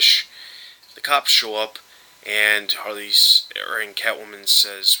Hush, the cops show up, and Catwoman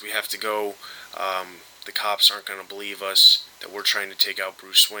says, "We have to go. The cops aren't going to believe us that we're trying to take out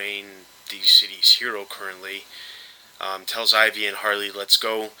Bruce Wayne, the city's hero currently." Tells Ivy and Harley, "Let's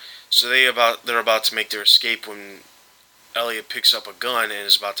go." So they're about to make their escape when Elliot picks up a gun and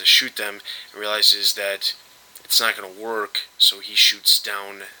is about to shoot them, and realizes that it's not going to work, so he shoots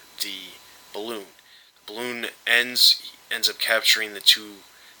down the balloon. The balloon ends up capturing the 2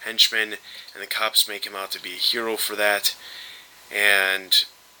 henchmen, and the cops make him out to be a hero for that. And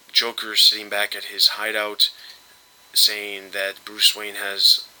Joker is sitting back at his hideout, saying that Bruce Wayne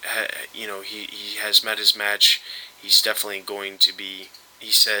he has met his match. He's definitely going to be.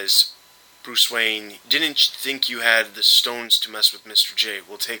 He says, "Bruce Wayne, didn't think you had the stones to mess with Mr. J.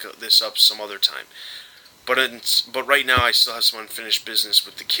 We'll take this up some other time." But right now I still have some unfinished business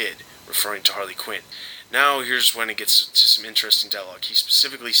with the kid, referring to Harley Quinn. Now here's when it gets to some interesting dialogue. He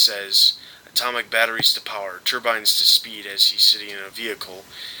specifically says, atomic batteries to power, turbines to speed, as he's sitting in a vehicle.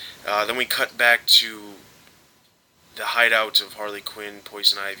 Then we cut back to the hideout of Harley Quinn,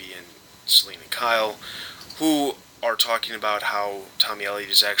 Poison Ivy, and Selina Kyle, who are talking about how Tommy Elliott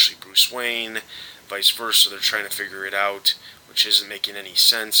is actually Bruce Wayne, vice versa. They're trying to figure it out, which isn't making any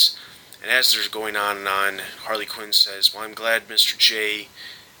sense. And as they're going on and on, Harley Quinn says, well, I'm glad Mr. J,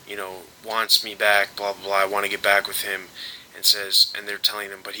 wants me back, blah, blah, blah, I want to get back with him. And they're telling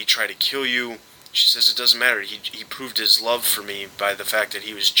him, but he tried to kill you. She says it doesn't matter. He proved his love for me by the fact that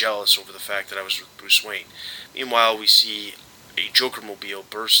he was jealous over the fact that I was with Bruce Wayne. Meanwhile, we see a Joker-mobile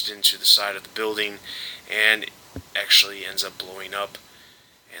burst into the side of the building and actually ends up blowing up.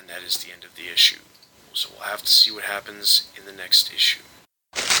 And that is the end of the issue. So we'll have to see what happens in the next issue.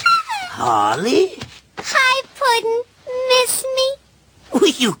 Harley? Hi, Puddin'. Miss me? Oh,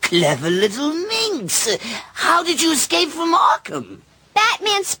 you clever little minx. How did you escape from Arkham?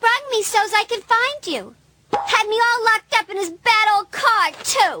 Batman sprung me so's I could find you. Had me all locked up in his bad old car,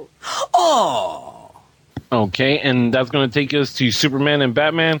 too. Oh. Okay, and that's going to take us to Superman and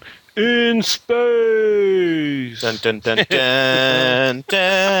Batman in space. Dun dun dun dun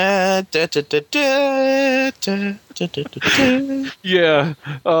dun dun dun dun dun. Yeah,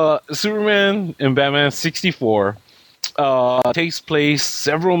 Superman and Batman 64 takes place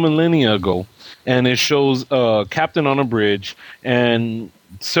several millennia ago, and it shows Captain on a bridge and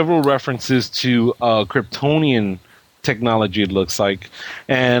several references to Kryptonian technology, it looks like.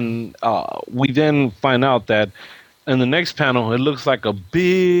 And we then find out that in the next panel, it looks like a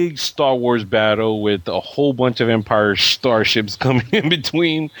big Star Wars battle with a whole bunch of Empire starships coming in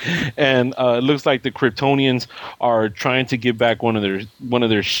between, and it looks like the Kryptonians are trying to get back one of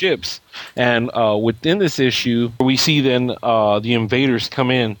their ships. And within this issue, we see then the invaders come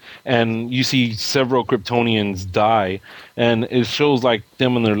in, and you see several Kryptonians die, and it shows like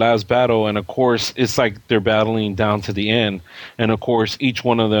them in their last battle. And of course, it's like they're battling down to the end, and of course, each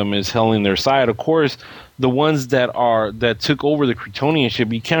one of them is held in their side. Of course, the ones that took over the Kryptonian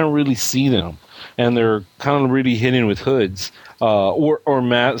ship, you can't really see them, and they're kind of really hidden with hoods or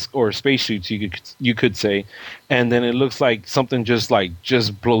masks or spacesuits, you could say. And then it looks like something just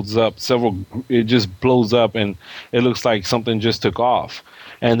blows up. It just blows up, and it looks like something just took off.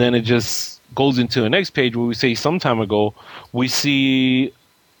 And then it just goes into the next page where we say some time ago we see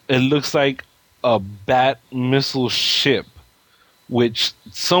it looks like a Bat missile ship, which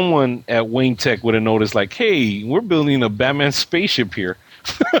someone at Wayne Tech would have noticed, like, hey, we're building a Batman spaceship here.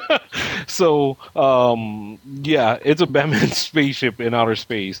 So, yeah, it's a Batman spaceship in outer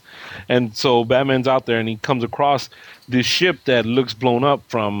space. And so Batman's out there, and he comes across this ship that looks blown up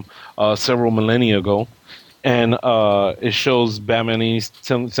from several millennia ago. And it shows Batman, and he's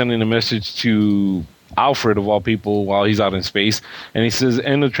sending a message to Alfred, of all people, while he's out in space, and he says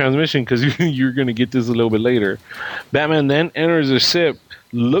end of transmission because you're going to get this a little bit later. Batman then enters the ship,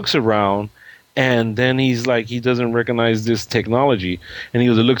 looks around, and then he's like, he doesn't recognize this technology, and he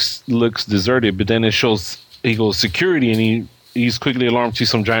goes, it looks deserted. But then it shows, he goes security, and he's quickly alarmed to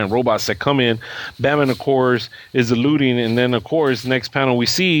some giant robots that come in. Batman, of course, is eluding, and then, of course, next panel we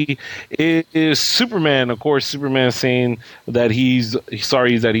see is Superman. Of course, Superman saying that he's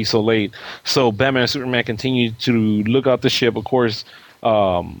sorry that he's so late. So Batman and Superman continue to look out the ship. Of course,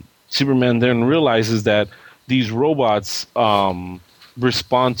 Superman then realizes that these robots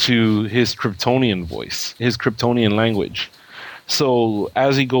respond to his Kryptonian voice, his Kryptonian language. So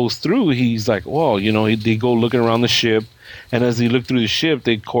as he goes through, he's like, well, they go looking around the ship. And as they look through the ship,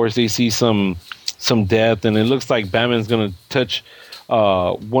 they see some death, and it looks like Batman's gonna touch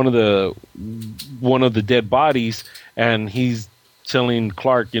one of the dead bodies, and he's telling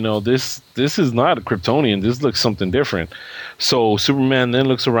Clark, this is not a Kryptonian. This looks something different. So Superman then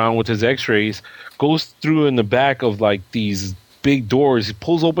looks around with his X-rays, goes through in the back of like these big doors. He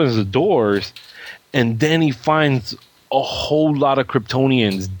pulls open the doors, and then he finds a whole lot of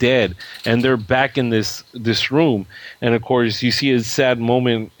Kryptonians dead, and they're back in this room. And of course, you see a sad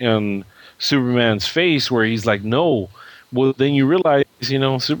moment in Superman's face where he's like, "No." Well, then you realize,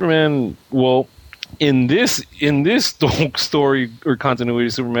 Superman. Well, in this story or continuity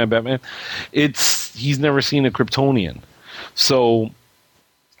of Superman Batman, he's never seen a Kryptonian, so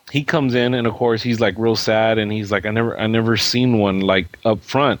he comes in, and of course he's like real sad, and he's like, I never seen one like up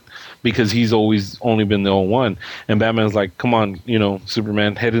front, because he's always only been the only one. And Batman's like, come on,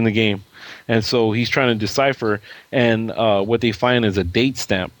 Superman, head in the game. And so he's trying to decipher, and what they find is a date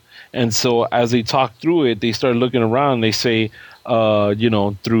stamp. And so as they talk through it, they start looking around. They say,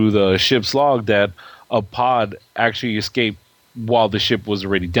 through the ship's log that a pod actually escaped while the ship was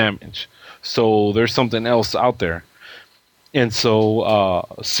already damaged. So there's something else out there. And so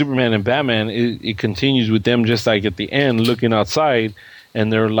Superman and Batman, it continues with them just like at the end looking outside,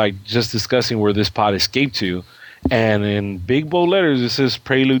 and they're like just discussing where this pod escaped to. And in big bold letters, it says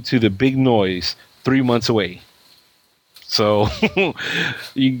prelude to the big noise 3 months away. So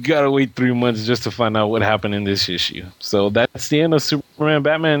you gotta wait 3 months just to find out what happened in this issue. So that's the end of Superman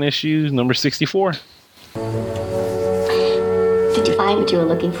Batman issue number 64. Did you find what you were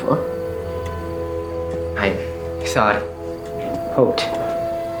looking for? I thought, hoped,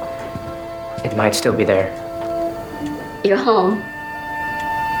 it might still be there. You're home.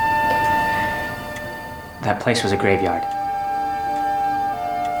 That place was a graveyard.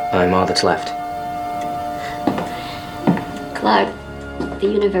 I'm all that's left. Clark, the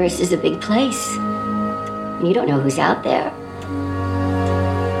universe is a big place. You don't know who's out there.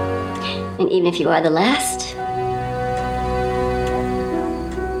 And even if you are the last,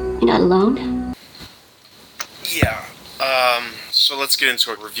 you're not alone. Yeah. So let's get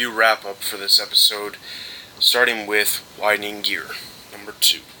into a review wrap-up for this episode, starting with Widening Gear, number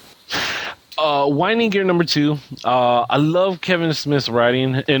 2. Winding Gear number 2. I love Kevin Smith's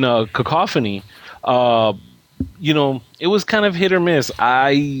writing in Cacophony. It was kind of hit or miss.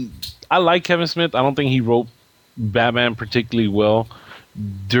 I like Kevin Smith. I don't think he wrote Batman particularly well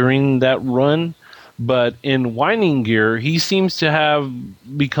during that run. But in Winding Gear, he seems to have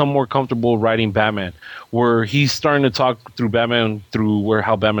become more comfortable writing Batman, where he's starting to talk through Batman through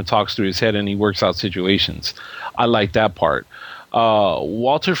how Batman talks through his head and he works out situations. I like that part.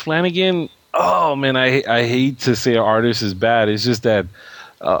 Walter Flanagan, oh man, I hate to say an artist is bad. It's just that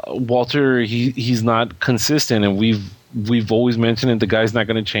Walter, he's not consistent, and we've always mentioned it. The guy's not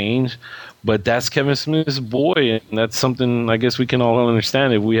going to change, but that's Kevin Smith's boy, and that's something I guess we can all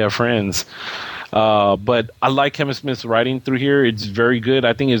understand if we have friends. But I like Kevin Smith's writing through here. It's very good.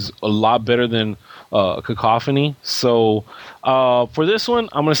 I think it's a lot better than Cacophony. So for this one,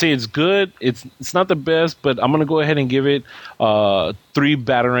 I'm going to say it's good. It's not the best, but I'm going to go ahead and give it 3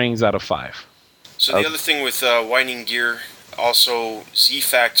 batarangs out of 5. So the other thing with Winding Gear, also Z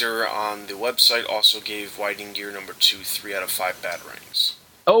Factor on the website also gave Winding Gear number 2 3 out of 5 batarangs.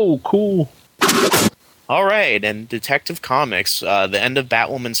 Oh, cool. All right, and Detective Comics, the end of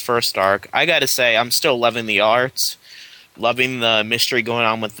Batwoman's first arc. I gotta say, I'm still loving the art, loving the mystery going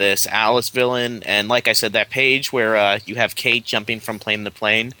on with this Alice villain, and like I said, that page where you have Kate jumping from plane to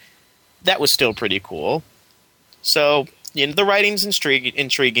plane, that was still pretty cool. So, the writing's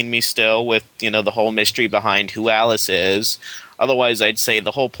intriguing me still with, the whole mystery behind who Alice is. Otherwise, I'd say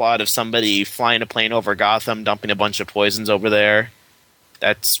the whole plot of somebody flying a plane over Gotham, dumping a bunch of poisons over there,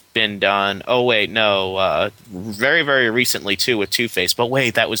 that's been done. Oh, wait, no. Very, very recently, too, with Two-Face. But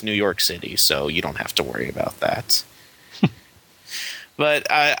wait, that was New York City, so you don't have to worry about that. But,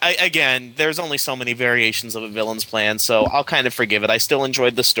 again, there's only so many variations of a villain's plan, so I'll kind of forgive it. I still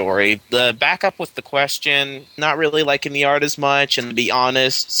enjoyed the story. The backup with the question, not really liking the art as much, and to be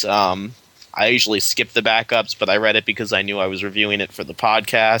honest, I usually skip the backups, but I read it because I knew I was reviewing it for the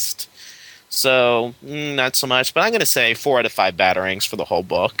podcast. So, not so much, but I'm going to say 4 out of 5 batarangs for the whole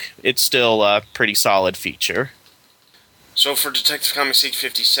book. It's still a pretty solid feature. So for Detective Comics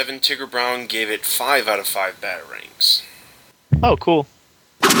 857, Tigger Brown gave it 5 out of 5 batarangs. Oh, cool.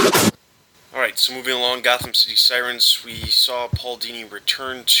 Alright, so moving along, Gotham City Sirens, we saw Paul Dini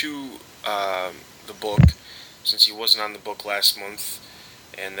return to the book, since he wasn't on the book last month,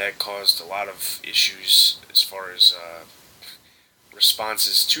 and that caused a lot of issues as far as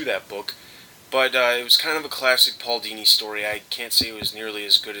responses to that book. But it was kind of a classic Paul Dini story. I can't say it was nearly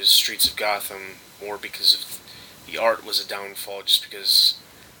as good as Streets of Gotham, more because of the art was a downfall, just because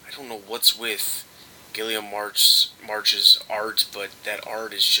I don't know what's with Gilliam March's art, but that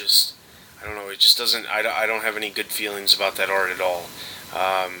art is just, I don't know, it just doesn't, I don't have any good feelings about that art at all.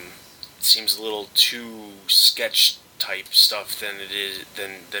 It seems a little too sketch type stuff than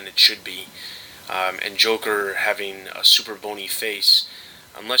it should be. And Joker having a super bony face,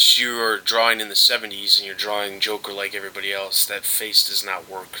 unless you are drawing in the 70s and you're drawing Joker like everybody else, that face does not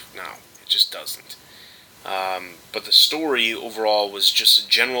work now. It just doesn't. But the story overall was just a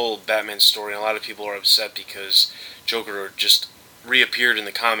general Batman story, and a lot of people are upset because Joker just reappeared in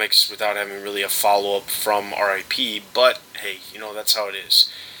the comics without having really a follow-up from R.I.P., but hey, that's how it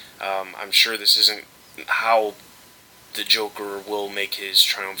is. I'm sure this isn't how the Joker will make his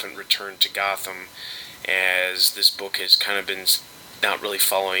triumphant return to Gotham, as this book has kind of been not really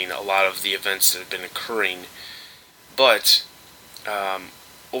following a lot of the events that have been occurring. But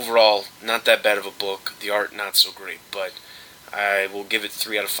overall, not that bad of a book. The art, not so great, but I will give it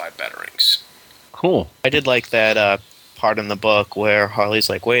 3 out of 5 batarangs. Cool. I did like that part in the book where Harley's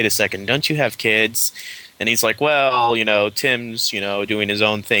like, wait a second, don't you have kids? And he's like, well, Tim's, doing his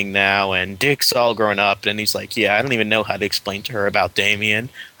own thing now, and Dick's all grown up. And he's like, yeah, I don't even know how to explain to her about Damien.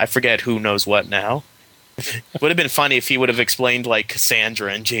 I forget who knows what now. Would have been funny if he would have explained, like,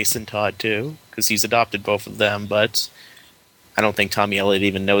 Cassandra and Jason Todd, too, because he's adopted both of them, but I don't think Tommy Elliott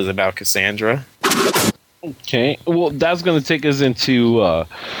even knows about Cassandra. Okay, well, that's going to take us into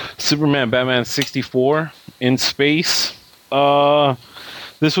Superman Batman 64 in space.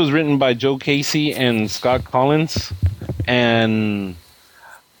 This was written by Joe Casey and Scott Collins. And,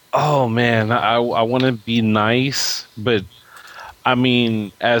 oh, man, I want to be nice, but, I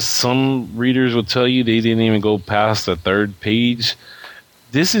mean, as some readers will tell you, they didn't even go past the third page.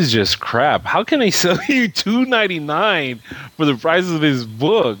 This is just crap. How can they sell you $2.99 for the price of this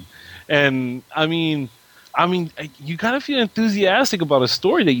book? And, I mean, you gotta feel enthusiastic about a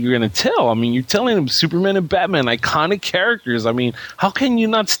story that you're gonna tell. I mean, you're telling them Superman and Batman, iconic characters. I mean, how can you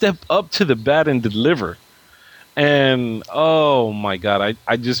not step up to the bat and deliver? And oh my God,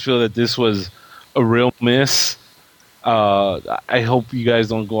 I just feel that this was a real miss. I hope you guys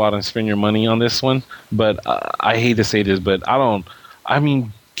don't go out and spend your money on this one. But I hate to say this, but I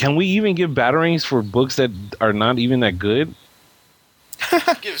mean, can we even give batarangs for books that are not even that good?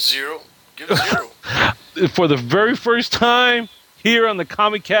 Give zero. Give zero. For the very first time here on the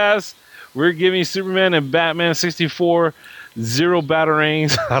Comic Cast, we're giving Superman and Batman 64 0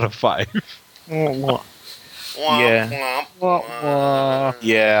 batarangs out of 5.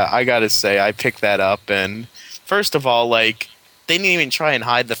 Yeah, I gotta say, I picked that up, and first of all, like, they didn't even try and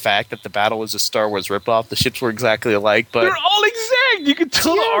hide the fact that the battle was a Star Wars ripoff. The ships were exactly alike, but they're all exact. You could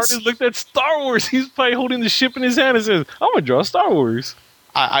tell the artist looked at Star Wars. He's probably holding the ship in his hand and says, "I'm gonna draw Star Wars."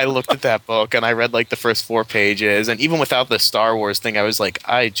 I looked at that book and I read like the first 4 pages, and even without the Star Wars thing, I was like,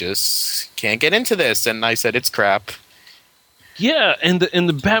 I just can't get into this, and I said it's crap. Yeah, and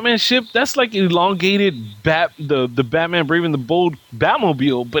the Batman ship, that's like elongated the Batman Brave and the Bold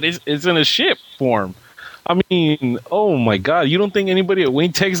Batmobile, but it's in a ship form. I mean, oh my God, you don't think anybody at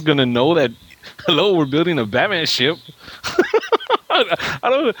Wayne Tech's gonna know that? Hello, we're building a Batman ship.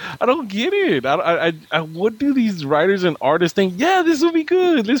 I don't get it. What do these writers and artists think? Yeah, this will be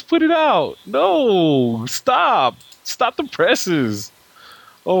good. Let's put it out. No, stop the presses.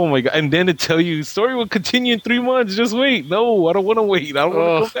 Oh my God! And then to tell you, story will continue in 3 months. Just wait. No, I don't want to wait. I don't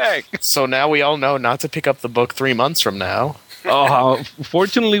want to go back. So now we all know not to pick up the book 3 months from now. Oh,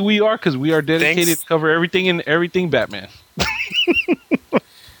 fortunately we are, because we are dedicated to cover everything and everything Batman.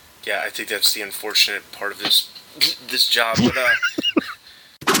 Yeah, I think that's the unfortunate part of this job. But,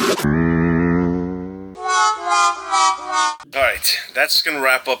 all right, that's going to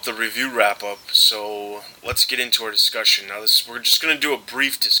wrap up the review wrap-up, so let's get into our discussion. Now, we're just going to do a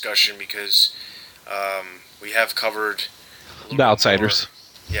brief discussion because we have covered The Outsiders.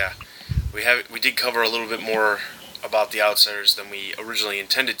 More. Yeah, we did cover a little bit more about The Outsiders than we originally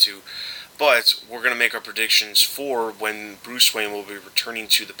intended to, but we're going to make our predictions for when Bruce Wayne will be returning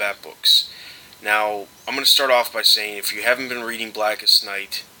to the Bat books. Now, I'm going to start off by saying if you haven't been reading Blackest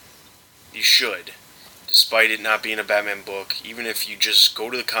Night, you should. Despite it not being a Batman book, even if you just go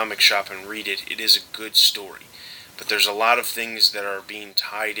to the comic shop and read it, it is a good story. But there's a lot of things that are being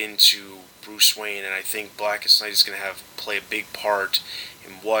tied into Bruce Wayne, and I think Blackest Night is going to play a big part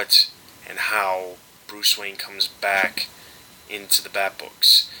in what and how Bruce Wayne comes back into the Bat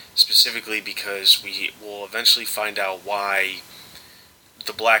books. Specifically because we will eventually find out why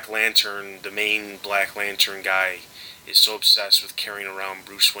the Black Lantern, the main Black Lantern guy, is so obsessed with carrying around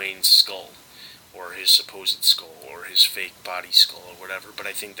Bruce Wayne's skull, or his supposed skull, or his fake body skull, or whatever. But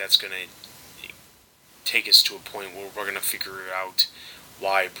I think that's going to take us to a point where we're going to figure out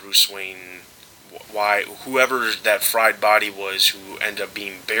why Bruce Wayne, why whoever that fried body was who ended up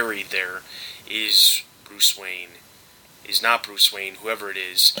being buried there is Bruce Wayne, is not Bruce Wayne, whoever it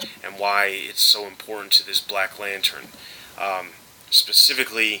is, and why it's so important to this Black Lantern.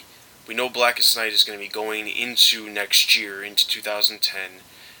 Specifically, we know Blackest Night is going to be going into next year, into 2010,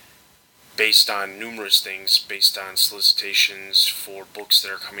 based on numerous things, based on solicitations for books that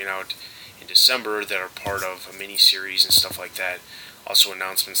are coming out in December that are part of a mini-series and stuff like that. Also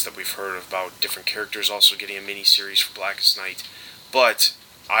announcements that we've heard about different characters also getting a mini-series for Blackest Night. But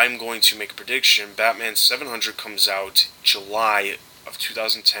I'm going to make a prediction. Batman 700 comes out July of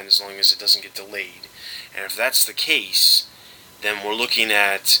 2010 as long as it doesn't get delayed. And if that's the case, then we're looking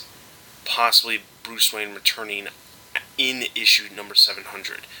at possibly Bruce Wayne returning in issue number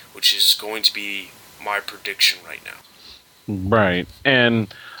 700, which is going to be my prediction right now. Right.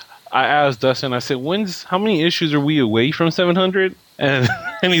 And I asked Dustin, I said, how many issues are we away from 700? And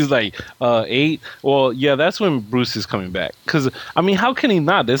and he's like, 8? Well, yeah, that's when Bruce is coming back. Because, I mean, how can he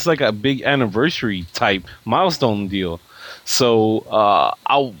not? That's like a big anniversary type milestone deal. So,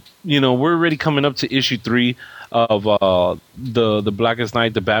 we're already coming up to issue 3 of the Blackest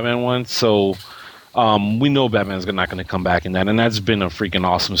Night, the Batman one. So, we know Batman's not going to come back in that. And that's been a freaking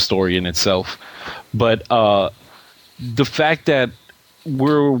awesome story in itself. But the fact that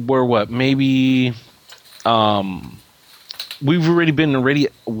we're what, maybe... we've already been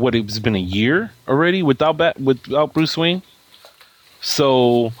it's been a year already without Bruce Wayne.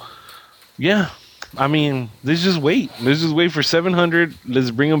 So yeah, I mean, let's just wait for 700.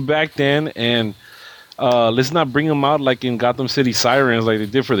 Let's bring him back then, and let's not bring him out like in Gotham City Sirens like they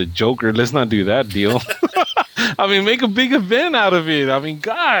did for the Joker. Let's not do that deal. I mean, make a big event out of it. I mean,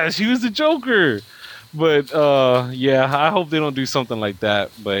 gosh, he was the Joker. But yeah, I hope they don't do something like that.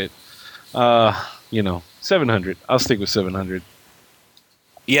 But 700. I'll stick with 700.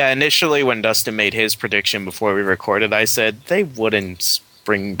 Yeah, initially when Dustin made his prediction before we recorded, I said they wouldn't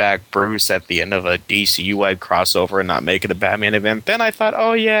bring back Bruce at the end of a DCU-wide crossover and not make it a Batman event. Then I thought,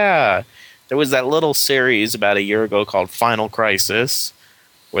 oh yeah, there was that little series about a year ago called Final Crisis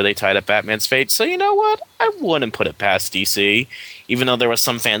where they tied up Batman's fate. So you know what? I wouldn't put it past DC. Even though there were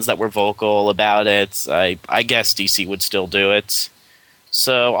some fans that were vocal about it, I guess DC would still do it.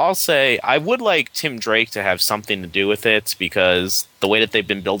 So I'll say I would like Tim Drake to have something to do with it, because the way that they've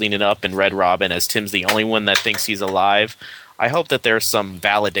been building it up in Red Robin, as Tim's the only one that thinks he's alive, I hope that there's some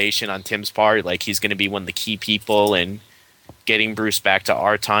validation on Tim's part, like he's going to be one of the key people in getting Bruce back to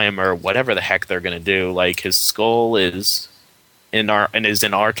our time or whatever the heck they're going to do. Like his skull is in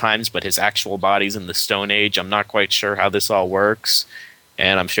our times, but his actual body's in the Stone Age. I'm not quite sure how this all works,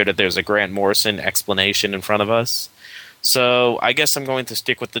 and I'm sure that there's a Grant Morrison explanation in front of us. So I guess I'm going to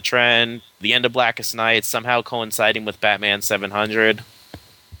stick with the trend. The end of Blackest Night somehow coinciding with Batman 700.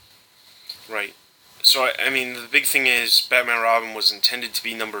 Right. So, I mean, the big thing is Batman Robin was intended to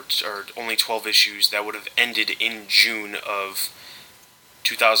be only 12 issues. That would have ended in June of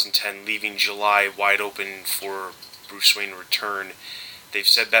 2010, leaving July wide open for Bruce Wayne to return. They've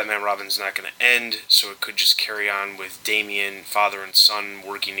said Batman Robin's not going to end, so it could just carry on with Damian, father and son,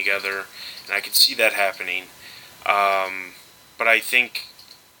 working together. And I could see that happening. But I think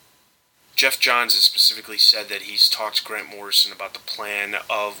Jeff Johns has specifically said that he's talked to Grant Morrison about the plan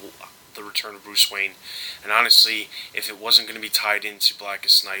of the return of Bruce Wayne. And honestly, if it wasn't going to be tied into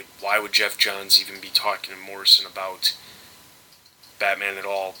Blackest Night, why would Jeff Johns even be talking to Morrison about Batman at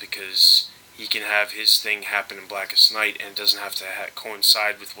all? Because he can have his thing happen in Blackest Night, and it doesn't have to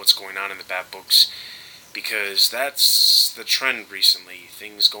coincide with what's going on in the Bat books. Because that's the trend recently.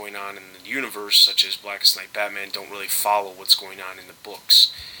 Things going on in the universe, such as Blackest Night Batman, don't really follow what's going on in the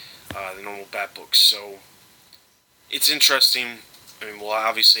books, the normal Bat books. So it's interesting. I mean, we'll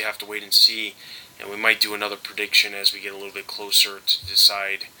obviously have to wait and see, and we might do another prediction as we get a little bit closer to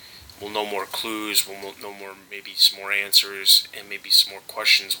decide. We'll know more clues, we'll know more, maybe some more answers, and maybe some more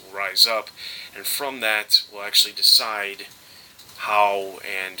questions will rise up. And from that, we'll actually decide how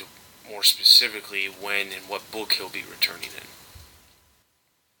and more specifically when and what book he'll be returning in.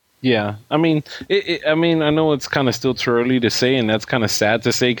 Yeah, I mean, I know it's kind of still too early to say, and that's kind of sad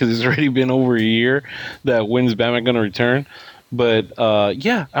to say because it's already been over a year that when's Batman going to return. But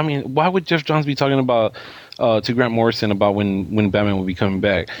yeah, I mean, why would Jeff Johns be talking about to Grant Morrison about when Batman will be coming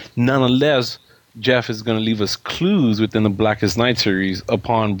back? Nonetheless, Jeff is going to leave us clues within the Blackest Night series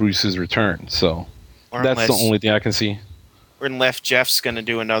upon Bruce's return. So that's the only thing I can see. Or unless Jeff's going to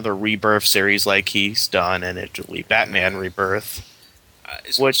do another Rebirth series like he's done, and it'll be Batman Rebirth.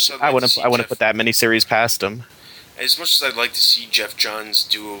 Which I wouldn't put that many series past him. As much as I'd like to see Jeff Johns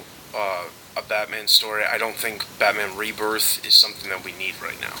do a Batman story, I don't think Batman Rebirth is something that we need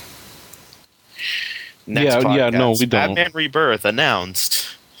right now. Next podcast, no, we don't. Batman Rebirth announced.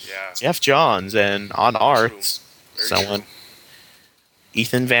 Yeah. Jeff Johns, and on art, someone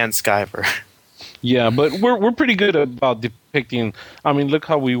Ethan Van Sciver. Yeah, but we're pretty good about depicting. I mean, look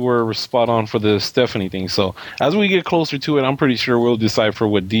how we were spot on for the Stephanie thing. So as we get closer to it, I'm pretty sure we'll decipher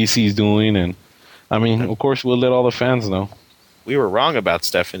what DC's doing, and I mean, of course, we'll let all the fans know. We were wrong about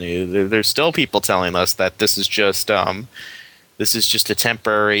Stephanie. There's still people telling us that this is just a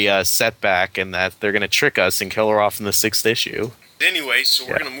temporary setback, and that they're going to trick us and kill her off in the 6th issue. Anyway, so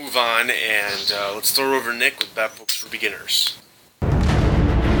we're going to move on, and let's throw it over to Nick with Bat Books for Beginners.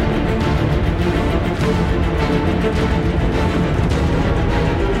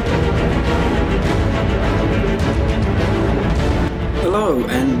 Hello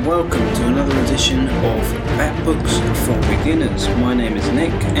and and welcome to another edition of Bat Books for Beginners. My name is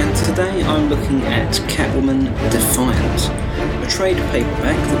Nick, and today I'm looking at Catwoman Defiant, a trade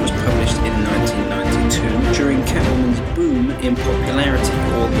paperback that was published in 1992 during Catwoman's boom in popularity,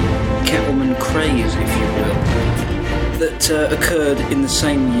 or Catwoman craze, if you will, that occurred in the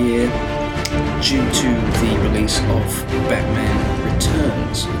same year due to the release of Batman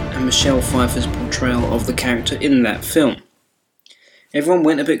Returns and Michelle Pfeiffer's portrayal of the character in that film. Everyone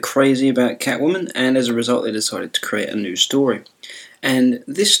went a bit crazy about Catwoman, and as a result they decided to create a new story. And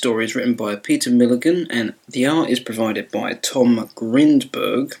this story is written by Peter Milligan, and the art is provided by Tom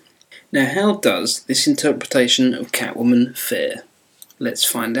Grindberg. Now, how does this interpretation of Catwoman fare? Let's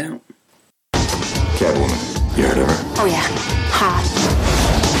find out. Catwoman, you heard of her? Oh yeah, hot.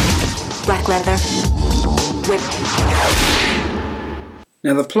 Black leather. Whip.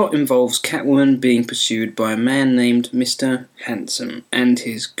 Now, the plot involves Catwoman being pursued by a man named Mr. Handsome and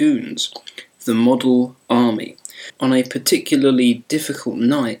his goons, the Model Army. On a particularly difficult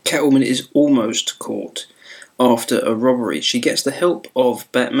night, Catwoman is almost caught after a robbery. She gets the help of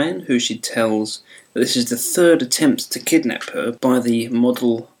Batman, who she tells that this is the third attempt to kidnap her by the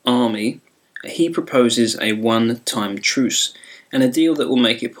Model Army. He proposes a one-time truce, and a deal that will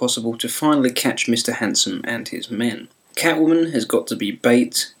make it possible to finally catch Mr. Handsome and his men. Catwoman has got to be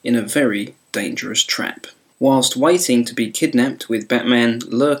bait in a very dangerous trap. Whilst waiting to be kidnapped, with Batman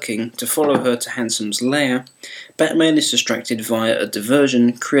lurking to follow her to Handsome's lair, Batman is distracted via a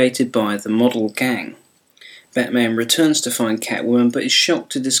diversion created by the Model Gang. Batman returns to find Catwoman, but is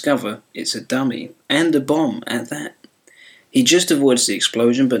shocked to discover it's a dummy, and a bomb at that. He just avoids the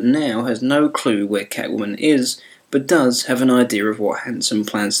explosion, but now has no clue where Catwoman is, but does have an idea of what Handsome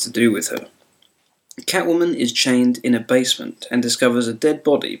plans to do with her. Catwoman is chained in a basement and discovers a dead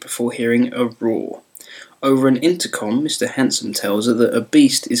body before hearing a roar. Over an intercom, Mr. Handsome tells her that a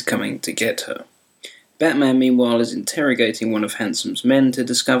beast is coming to get her. Batman, meanwhile, is interrogating one of Handsome's men to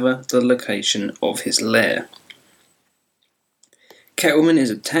discover the location of his lair. Catwoman is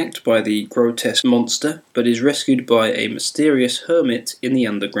attacked by the grotesque monster, but is rescued by a mysterious hermit in the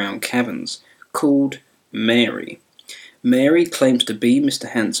underground caverns, called Mary. Mary claims to be Mr.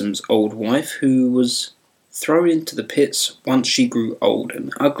 Handsome's old wife, who was thrown into the pits once she grew old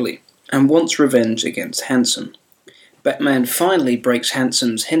and ugly, and wants revenge against Handsome. Batman finally breaks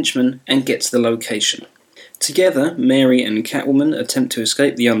Handsome's henchman and gets the location. Together, Mary and Catwoman attempt to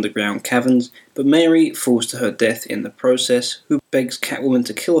escape the underground caverns, but Mary falls to her death in the process, who begs Catwoman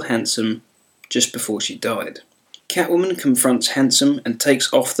to kill Handsome just before she died. Catwoman confronts Handsome and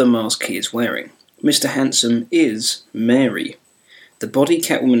takes off the mask he is wearing. Mr. Handsome is Mary. The body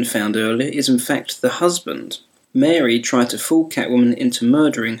Catwoman found earlier is in fact the husband. Mary tried to fool Catwoman into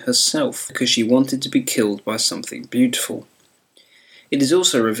murdering herself because she wanted to be killed by something beautiful. It is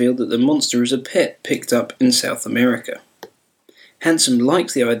also revealed that the monster is a pet picked up in South America. Handsome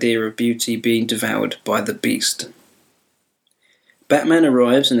likes the idea of beauty being devoured by the beast. Batman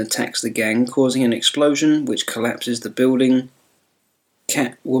arrives and attacks the gang, causing an explosion which collapses the building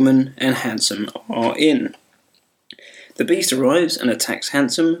Catwoman and Handsome are in. The Beast arrives and attacks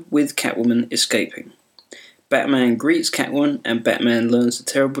Handsome, with Catwoman escaping. Batman greets Catwoman, and Batman learns the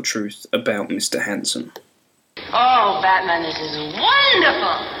terrible truth about Mr. Handsome. Oh, Batman, this is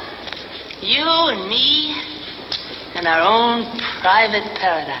wonderful. You and me and our own private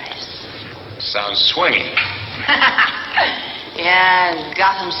paradise. Sounds swinging. Yeah, and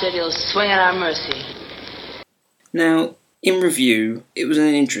Gotham City will swing at our mercy. Now, in review, it was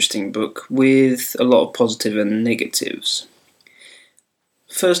an interesting book with a lot of positive and negatives.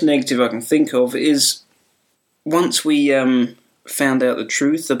 First negative I can think of is once we found out the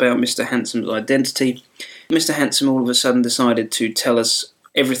truth about Mr. Handsome's identity, Mr. Handsome all of a sudden decided to tell us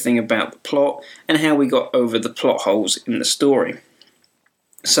everything about the plot and how we got over the plot holes in the story.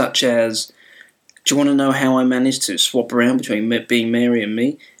 Such as, do you want to know how I managed to swap around between being Mary and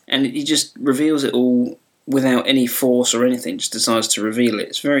me? And he just reveals it all without any force or anything, just decides to reveal it.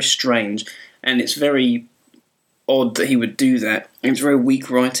 It's very strange, and it's very odd that he would do that. It's very weak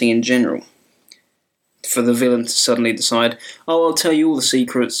writing in general, for the villain to suddenly decide, oh, I'll tell you all the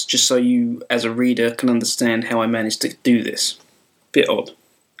secrets just so you, as a reader, can understand how I managed to do this. Bit odd.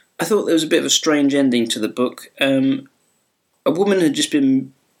 I thought there was a bit of a strange ending to the book. A woman had just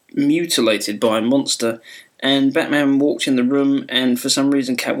been mutilated by a monster, and Batman walked in the room, and for some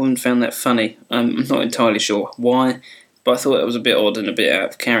reason Catwoman found that funny. I'm not entirely sure why, but I thought it was a bit odd and a bit out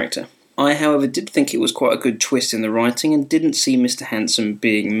of character. I, however, did think it was quite a good twist in the writing, and didn't see Mr. Handsome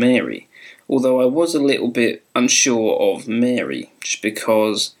being Mary, although I was a little bit unsure of Mary, just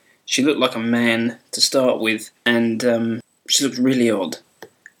because she looked like a man to start with, and she looked really odd.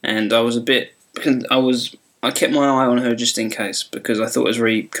 and I kept my eye on her just in case, because I thought it was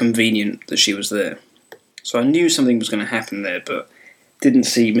very convenient that she was there. So I knew something was going to happen there, but didn't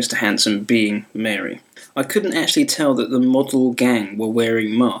see Mr. Handsome being Mary. I couldn't actually tell that the model gang were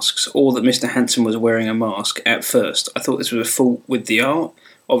wearing masks, or that Mr. Handsome was wearing a mask at first. I thought this was a fault with the art,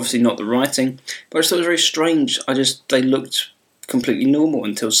 obviously not the writing, but I just thought it was very strange. They looked completely normal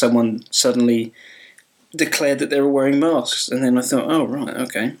until someone suddenly declared that they were wearing masks, and then I thought, oh right,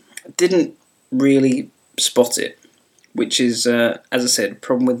 okay. Didn't really spot it, which is, as I said,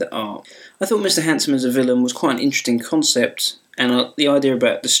 problem with the art. I thought Mr. Handsome as a villain was quite an interesting concept, and the idea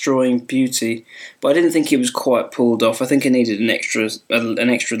about destroying beauty, but I didn't think it was quite pulled off. I think it needed an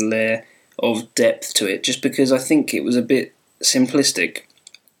extra layer of depth to it, just because I think it was a bit simplistic.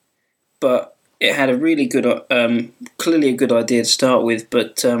 But it had a really good, clearly a good idea to start with,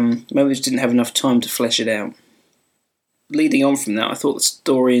 but maybe just didn't have enough time to flesh it out. Leading on from that, I thought the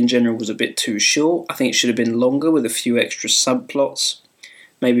story in general was a bit too short. I think it should have been longer with a few extra subplots.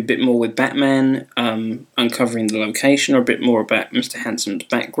 Maybe a bit more with Batman uncovering the location, or a bit more about Mr. Handsome's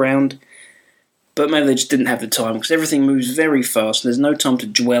background. But maybe they just didn't have the time, because everything moves very fast, and there's no time to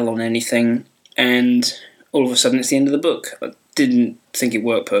dwell on anything, and all of a sudden it's the end of the book. I didn't think it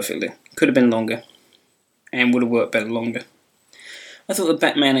worked perfectly. Could have been longer, and would have worked better longer. I thought the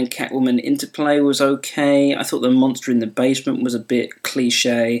Batman and Catwoman interplay was okay. I thought the monster in the basement was a bit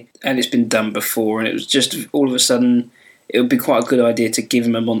cliche, and it's been done before, and it was just all of a sudden it would be quite a good idea to give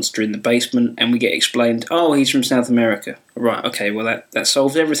him a monster in the basement, and we get explained, oh, he's from South America. Right, okay, well that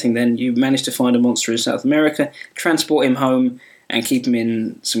solves everything then. You managed to find a monster in South America, transport him home, and keep him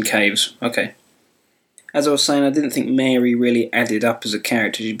in some caves. Okay. As I was saying, I didn't think Mary really added up as a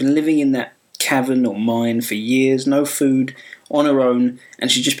character. She'd been living in that cavern or mine for years, no food, on her own, and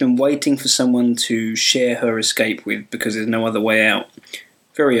she'd just been waiting for someone to share her escape with because there's no other way out.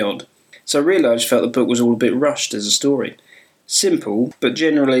 Very odd. So really I just felt the book was all a bit rushed as a story. Simple, but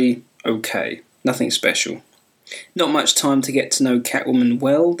generally okay. Nothing special. Not much time to get to know Catwoman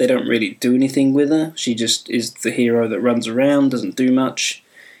well. They don't really do anything with her. She just is the hero that runs around, doesn't do much.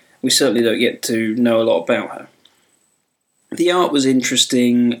 We certainly don't get to know a lot about her. The art was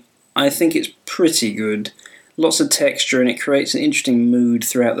interesting. I think it's pretty good. Lots of texture, and it creates an interesting mood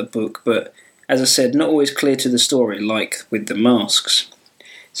throughout the book, but as I said, not always clear to the story, like with the masks.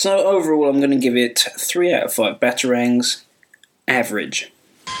 So overall, I'm going to give it 3 out of 5 Batarangs. Average.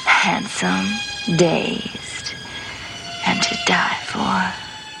 Handsome, dazed, and to die for.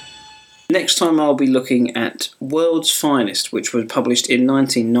 Next time I'll be looking at World's Finest, which was published in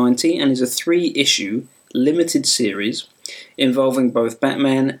 1990 and is a 3-issue limited series involving both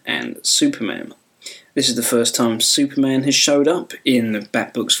Batman and Superman. This is the first time Superman has showed up in the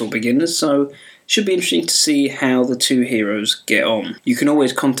Bat Books for Beginners, so it should be interesting to see how the two heroes get on. You can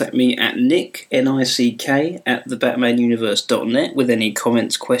always contact me at Nick, N-I-C-K, at thebatmanuniverse.net with any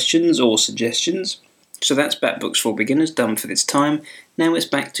comments, questions or suggestions. So that's Bat Books for Beginners done for this time. Now it's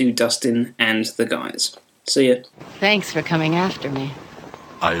back to Dustin and the guys. See ya. Thanks for coming after me.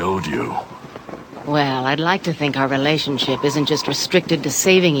 I owed you. Well, I'd like to think our relationship isn't just restricted to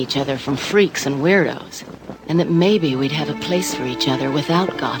saving each other from freaks and weirdos, and that maybe we'd have a place for each other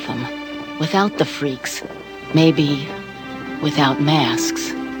without Gotham, without the freaks, maybe without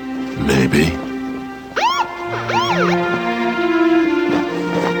masks. Maybe.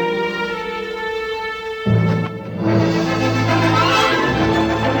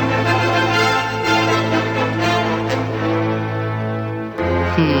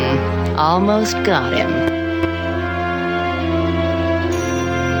 Almost got him.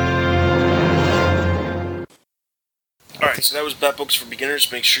 Alright, so that was Bat Books for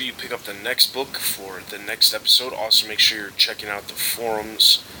Beginners. Make sure you pick up the next book for the next episode. Also, make sure you're checking out the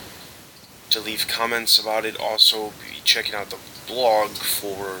forums to leave comments about it. Also, be checking out the blog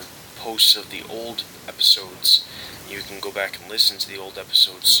for posts of the old episodes. You can go back and listen to the old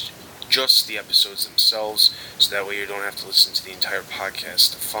episodes, just the episodes themselves, so that way you don't have to listen to the entire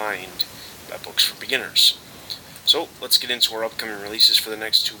podcast to find Bat Books for Beginners. So, let's get into our upcoming releases for the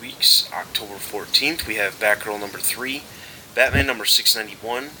next 2 weeks. October 14th, we have Batgirl number 3, Batman number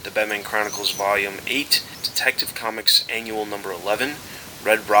 691, The Batman Chronicles Volume 8, Detective Comics Annual number 11,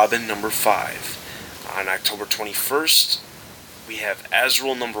 Red Robin number 5. On October 21st, we have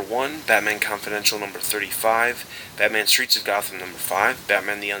Azrael number 1, Batman Confidential number 35, Batman Streets of Gotham number 5,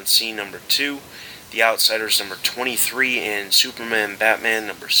 Batman the Unseen number 2, The Outsiders number 23, and Superman Batman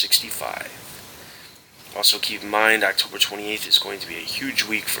number 65. Also keep in mind, October 28th is going to be a huge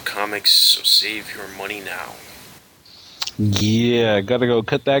week for comics, so save your money now. Yeah, gotta go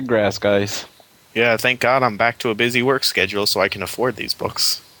cut that grass, guys. Yeah, thank God I'm back to a busy work schedule so I can afford these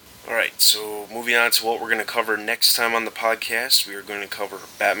books. Alright, so moving on to what we're going to cover next time on the podcast. We are going to cover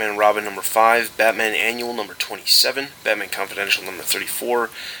Batman and Robin number 5, Batman Annual number 27, Batman Confidential number 34,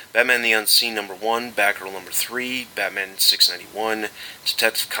 Batman the Unseen number 1, Batgirl number 3, Batman 691,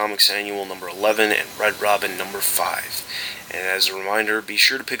 Detective Comics Annual number 11, and Red Robin number 5. And as a reminder, be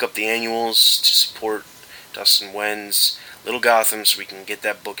sure to pick up the annuals to support Dustin Nguyen's Little Gotham so we can get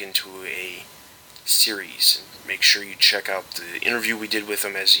that book into a series. And make sure you check out the interview we did with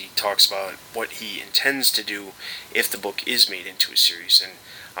him as he talks about what he intends to do if the book is made into a series. And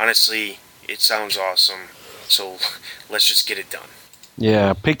honestly, it sounds awesome, so let's just get it done.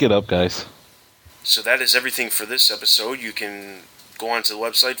 Yeah, pick it up, guys. So that is everything for this episode. You can go onto the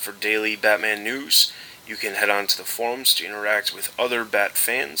website for daily Batman news. You can head on to the forums to interact with other Bat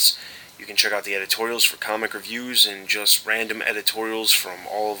fans. You can check out the editorials for comic reviews and just random editorials from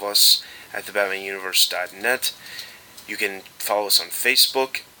all of us at thebatmanuniverse.net. You can follow us on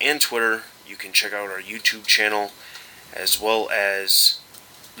Facebook and Twitter. You can check out our YouTube channel, as well as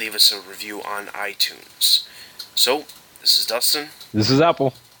leave us a review on iTunes. So, this is Dustin. This is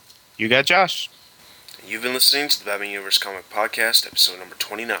Apple. You got Josh. And you've been listening to the Batman Universe Comic Podcast, episode number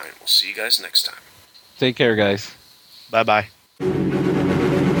 29. We'll see you guys next time. Take care, guys. Bye-bye.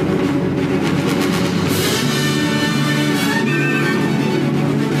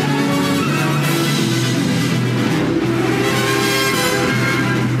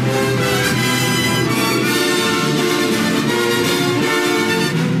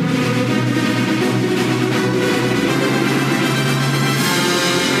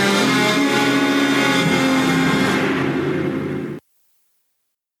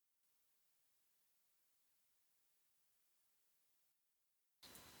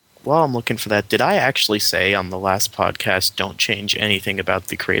 While I'm looking for that, did I actually say on the last podcast, don't change anything about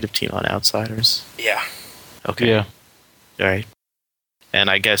the creative team on Outsiders? Yeah. Okay. Yeah. All right. And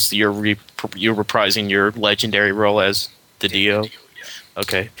I guess you're reprising your legendary role as the Dio?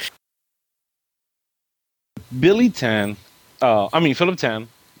 Okay. Billy Tan. Philip Tan.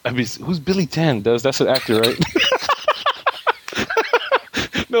 Who's Billy Tan? That's an actor, right?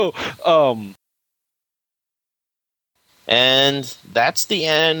 No. And that's the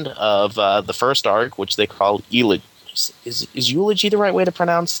end of the first arc, which they call Eulogy. Is Eulogy the right way to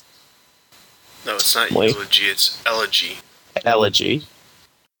pronounce? No, it's not Eulogy, it's Elegy. Elegy.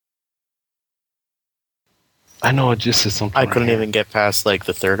 I know, it just says something. I couldn't even get past like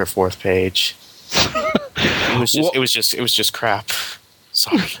the third or fourth page. It was just crap.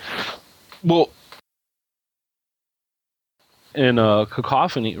 Sorry. Well, in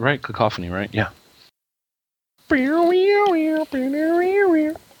Cacophony, right? Cacophony, right? Yeah. That's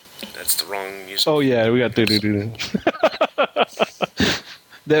the wrong music. Oh yeah, we got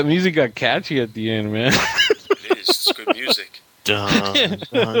that music got catchy at the end, man. It is. It's good music. Dun,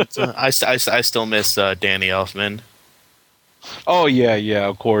 dun, dun. I still miss Danny Elfman. Oh yeah,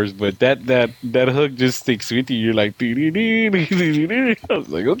 of course. But that hook just sticks with you. You're like, I was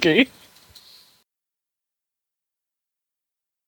like, okay.